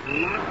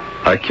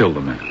 I killed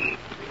a man.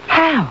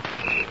 How?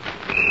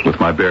 With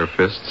my bare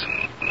fists.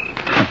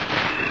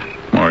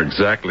 More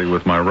exactly,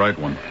 with my right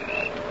one.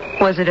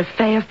 Was it a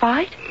fair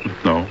fight?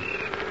 No.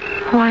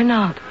 Why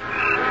not?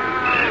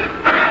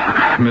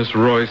 Miss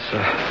Royce,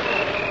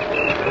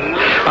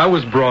 I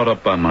was brought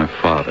up by my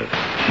father.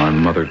 My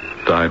mother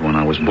died when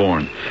I was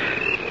born.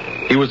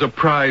 He was a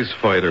prize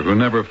fighter who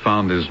never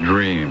found his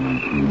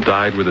dream and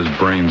died with his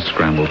brain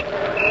scrambled.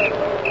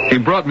 He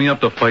brought me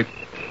up to fight,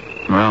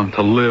 well,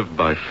 to live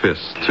by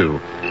fists, too.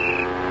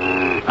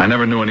 I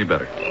never knew any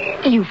better.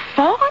 You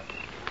fought?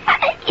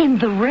 In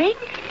the ring?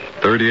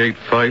 38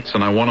 fights,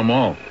 and I won them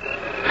all.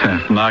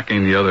 If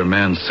knocking the other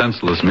man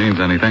senseless means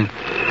anything.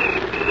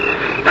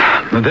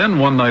 And then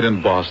one night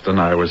in Boston,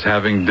 I was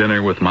having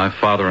dinner with my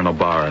father in a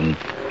bar, and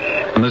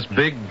this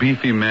big,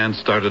 beefy man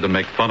started to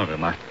make fun of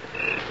him.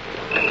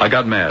 I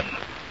got mad.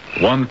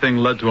 One thing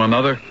led to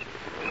another,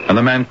 and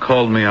the man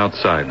called me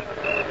outside.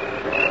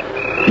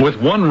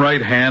 With one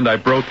right hand, I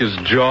broke his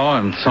jaw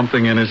and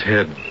something in his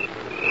head.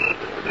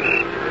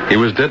 He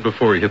was dead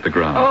before he hit the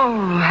ground.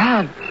 Oh,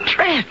 how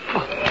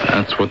dreadful.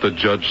 That's what the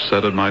judge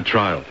said at my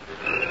trial.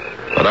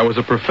 But I was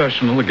a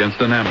professional against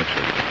an amateur.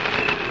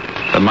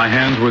 And my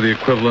hands were the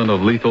equivalent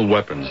of lethal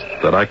weapons.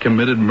 That I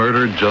committed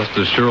murder just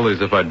as surely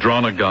as if I'd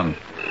drawn a gun.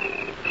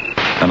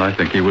 And I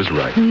think he was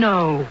right.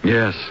 No.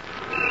 Yes.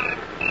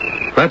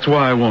 That's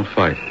why I won't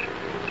fight.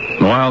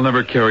 No, I'll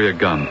never carry a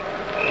gun.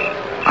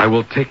 I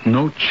will take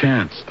no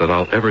chance that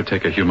I'll ever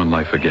take a human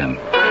life again.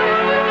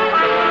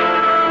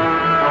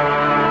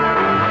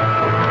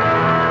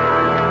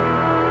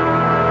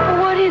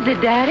 What is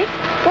it, Daddy?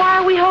 Why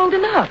are we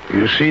holding up?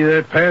 You see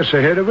that pass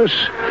ahead of us?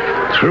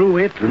 Through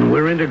it, and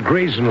we're into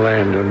grazing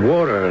land and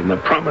water and the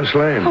promised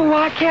land. Well,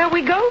 why can't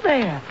we go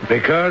there?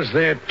 Because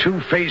that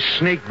two-faced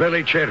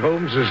snake-belly Chet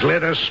Holmes has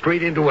led us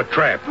straight into a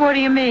trap. What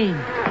do you mean?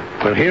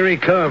 Well, here he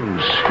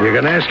comes. You're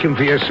going to ask him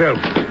for yourself.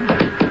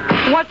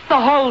 What's the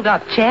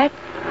holdup, Chet?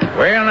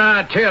 Well, now,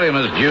 I tell you,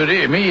 Miss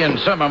Judy, me and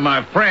some of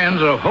my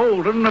friends are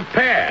holding the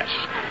pass.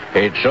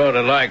 It's sort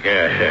of like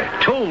a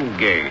toll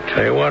gate.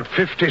 They want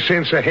 50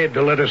 cents a head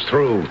to let us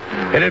through.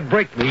 It'd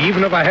break me,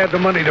 even if I had the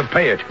money to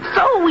pay it.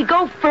 So we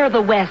go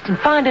further west and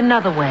find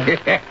another way.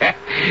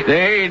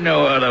 There ain't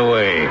no other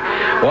way.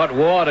 What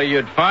water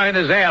you'd find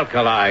is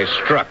alkali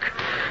struck.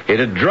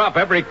 It'd drop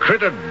every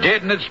critter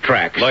dead in its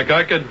tracks. Like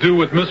I could do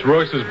with Miss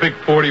Royce's big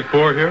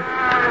 44 here?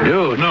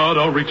 Dude. No,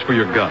 don't reach for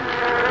your gun.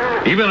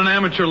 Even an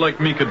amateur like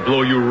me could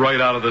blow you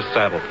right out of the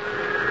saddle.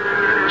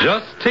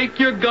 Just take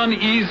your gun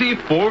easy,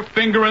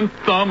 forefinger and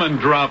thumb, and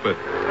drop it.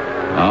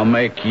 I'll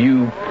make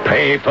you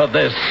pay for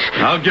this.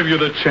 I'll give you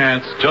the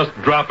chance. Just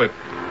drop it.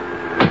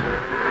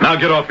 Now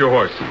get off your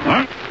horse.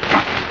 Huh?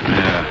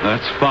 Yeah,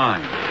 that's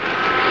fine.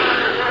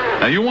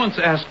 Now, you once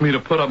asked me to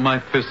put up my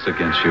fists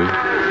against you.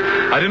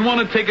 I didn't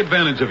want to take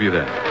advantage of you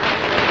then.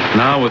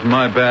 Now, with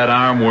my bad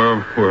arm,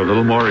 we're a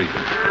little more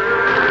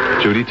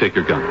even. Judy, take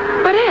your gun.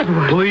 But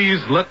Edward...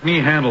 Please let me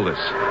handle this.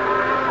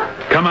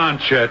 Come on,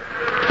 Chet.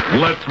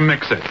 Let's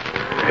mix it.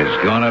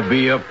 It's gonna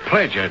be a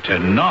pleasure to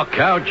knock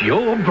out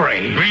your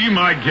brains. Be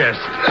my guest.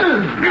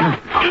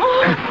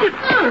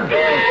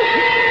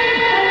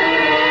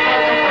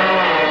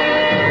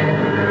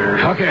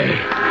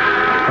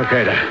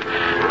 Okay,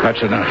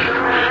 that's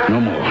enough. No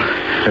more.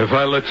 If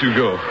I let you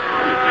go,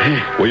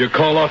 will you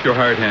call off your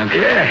hired hand?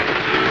 Yeah,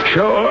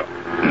 sure.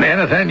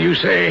 Anything you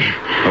say.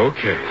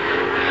 Okay.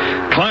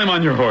 Climb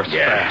on your horse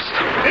Yes.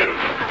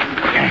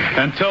 fast.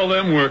 And tell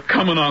them we're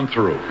coming on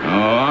through.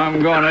 Oh,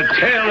 I'm gonna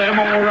tell them,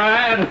 all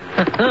right.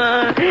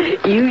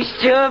 You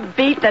sure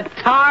beat the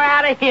tar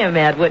out of him,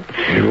 Edward.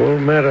 It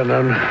won't matter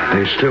none.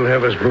 They still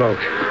have us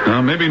blocked.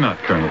 Maybe not,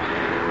 Colonel.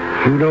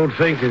 You don't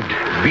think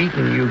that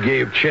beating you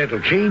gave Chet will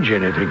change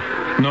anything?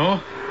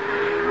 No,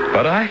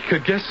 but I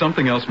could guess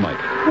something else might.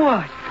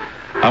 What?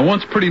 I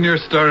once pretty near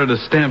started a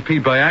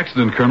stampede by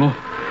accident, Colonel.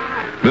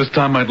 This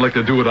time I'd like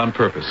to do it on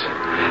purpose.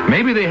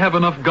 Maybe they have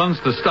enough guns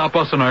to stop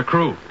us and our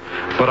crew,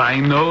 but I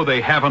know they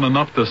haven't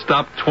enough to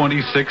stop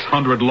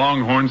 2,600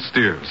 longhorn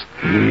steers.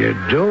 You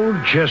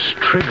don't just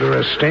trigger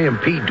a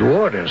stampede to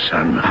order,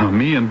 son.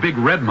 Me and Big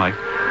Red might.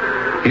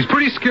 He's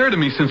pretty scared of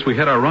me since we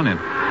had our run-in.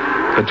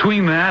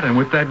 Between that and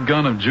with that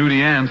gun of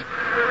Judy Ann's,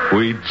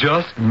 we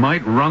just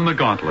might run the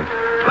gauntlet.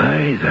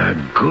 By the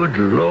good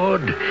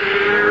Lord,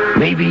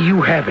 maybe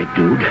you have it,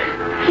 dude.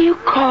 You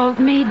called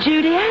me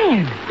Judy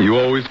Ann. You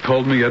always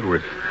called me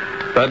Edward.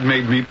 That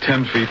made me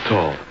 10 feet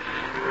tall.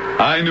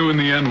 I knew in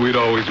the end we'd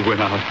always win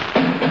out.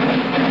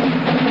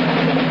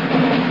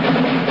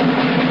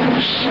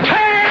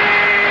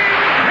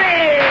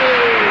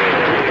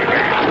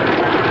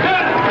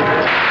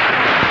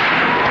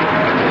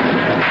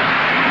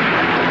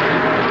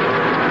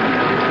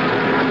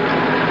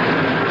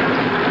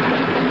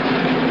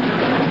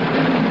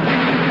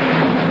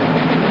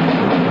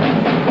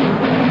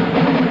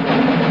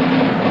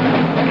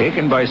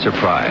 Taken by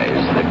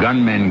surprise, the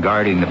gunmen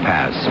guarding the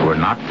pass were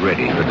not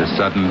ready for the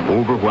sudden,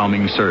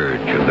 overwhelming surge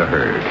of the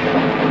herd.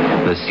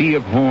 The sea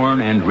of horn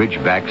and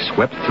ridgeback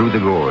swept through the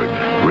gorge,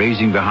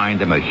 raising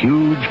behind them a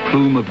huge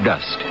plume of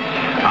dust,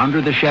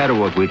 under the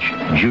shadow of which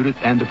Judith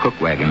and the cook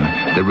wagon,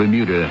 the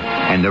remuda,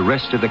 and the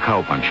rest of the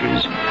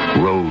cowpunchers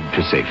rode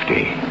to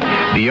safety.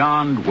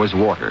 Beyond was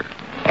water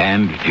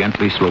and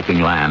gently sloping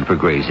land for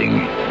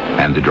grazing,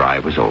 and the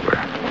drive was over.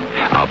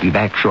 I'll be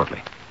back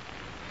shortly.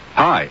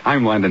 Hi,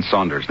 I'm Landon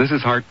Saunders. This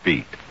is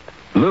Heartbeat.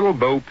 Little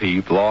Bo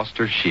Peep lost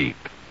her sheep,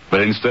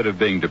 but instead of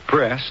being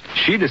depressed,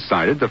 she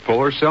decided to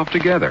pull herself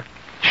together.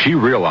 She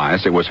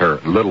realized it was her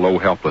little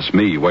old helpless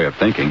me way of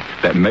thinking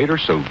that made her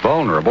so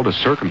vulnerable to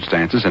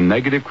circumstances and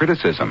negative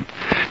criticism,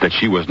 that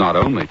she was not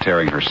only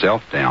tearing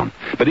herself down,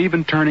 but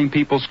even turning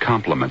people's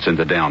compliments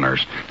into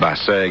downers by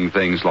saying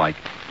things like,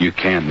 "You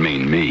can't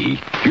mean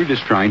me. You're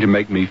just trying to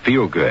make me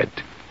feel good."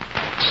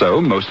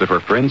 So most of her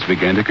friends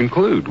began to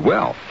conclude,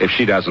 well, if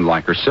she doesn't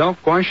like herself,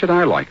 why should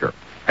I like her?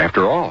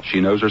 After all, she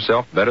knows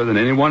herself better than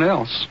anyone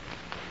else.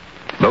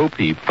 Bo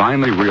Peep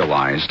finally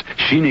realized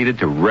she needed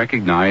to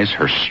recognize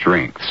her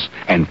strengths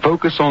and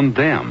focus on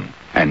them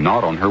and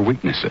not on her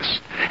weaknesses.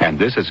 And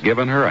this has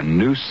given her a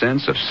new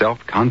sense of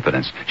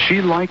self-confidence.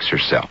 She likes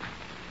herself.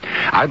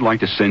 I'd like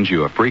to send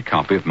you a free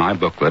copy of my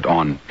booklet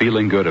on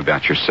feeling good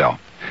about yourself.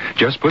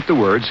 Just put the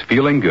words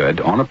 "feeling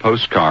good" on a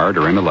postcard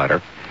or in a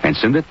letter and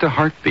send it to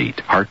Heartbeat,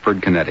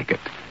 Hartford, Connecticut.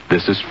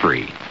 This is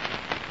free.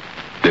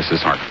 This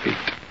is Heartbeat.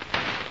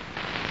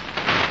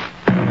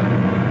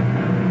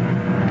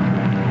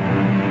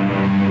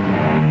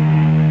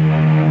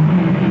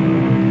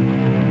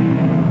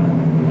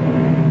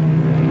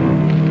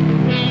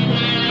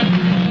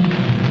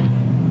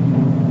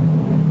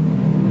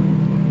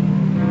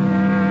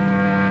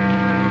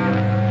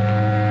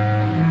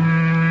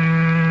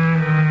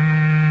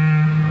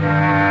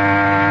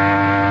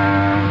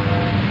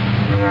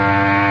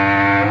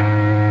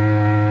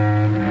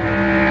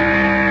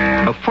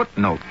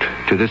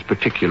 To this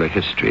particular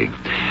history.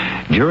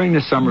 During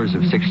the summers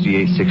of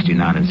 68,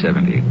 69, and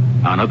 70,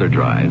 on other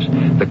drives,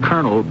 the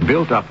colonel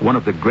built up one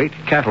of the great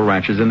cattle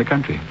ranches in the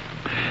country.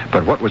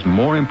 But what was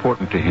more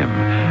important to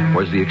him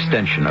was the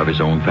extension of his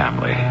own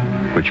family,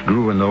 which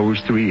grew in those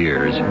 3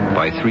 years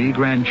by 3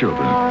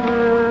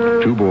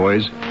 grandchildren, 2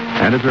 boys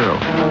and a girl.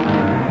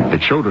 The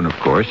children, of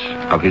course,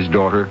 of his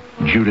daughter,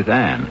 Judith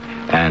Ann,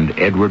 and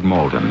Edward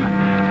Malden,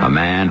 a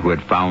man who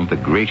had found the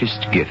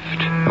greatest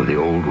gift of the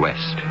Old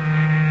West,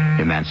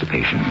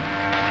 emancipation.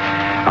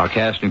 Our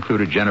cast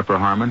included Jennifer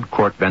Harmon,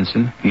 Court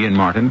Benson, Ian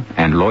Martin,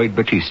 and Lloyd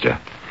Batista.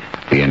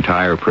 The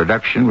entire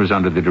production was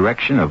under the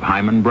direction of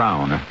Hyman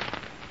Brown.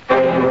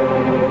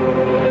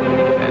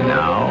 And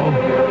now,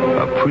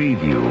 a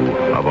preview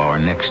of our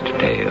next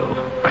tale.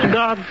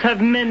 Gods have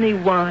many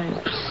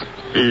wives.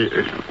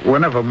 Well,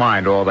 never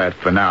mind all that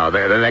for now.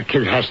 That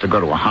kid has to go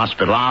to a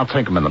hospital. I'll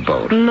take him in the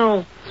boat.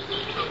 No,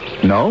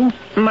 No?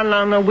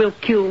 Malana will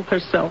kill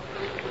herself.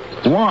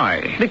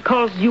 Why?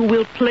 Because you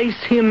will place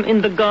him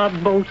in the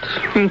guard boat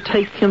and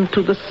take him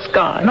to the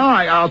sky. No,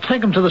 I'll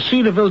take him to the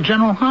Cedarville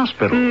General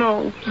Hospital.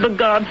 No, the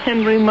god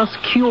Henry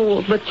must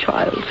cure the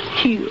child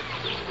here.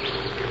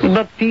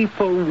 The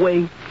people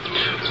wait.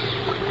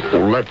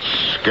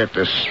 Let's get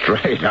this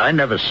straight. I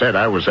never said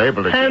I was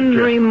able to...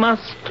 Henry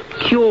must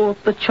cure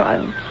the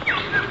child,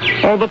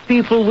 or the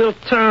people will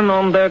turn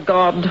on their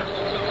God.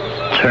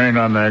 Turn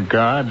on their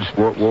gods?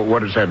 What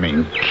does that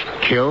mean?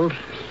 Killed?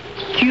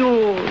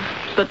 Cure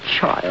the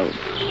child.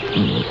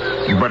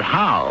 But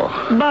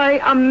how? By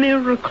a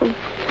miracle.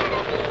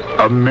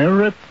 A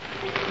miracle?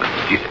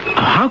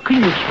 How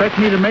can you expect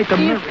me to make a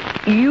miracle?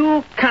 If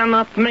you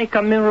cannot make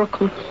a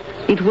miracle,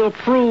 it will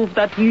prove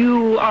that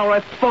you are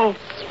a false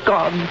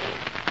god.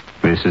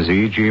 This is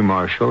E.G.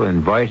 Marshall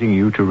inviting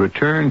you to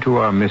return to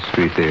our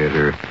Mystery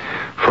Theater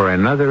for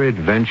another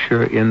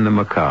adventure in the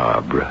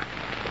macabre.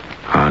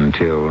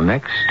 Until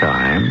next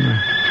time,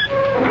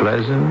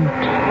 pleasant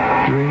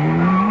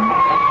dreams.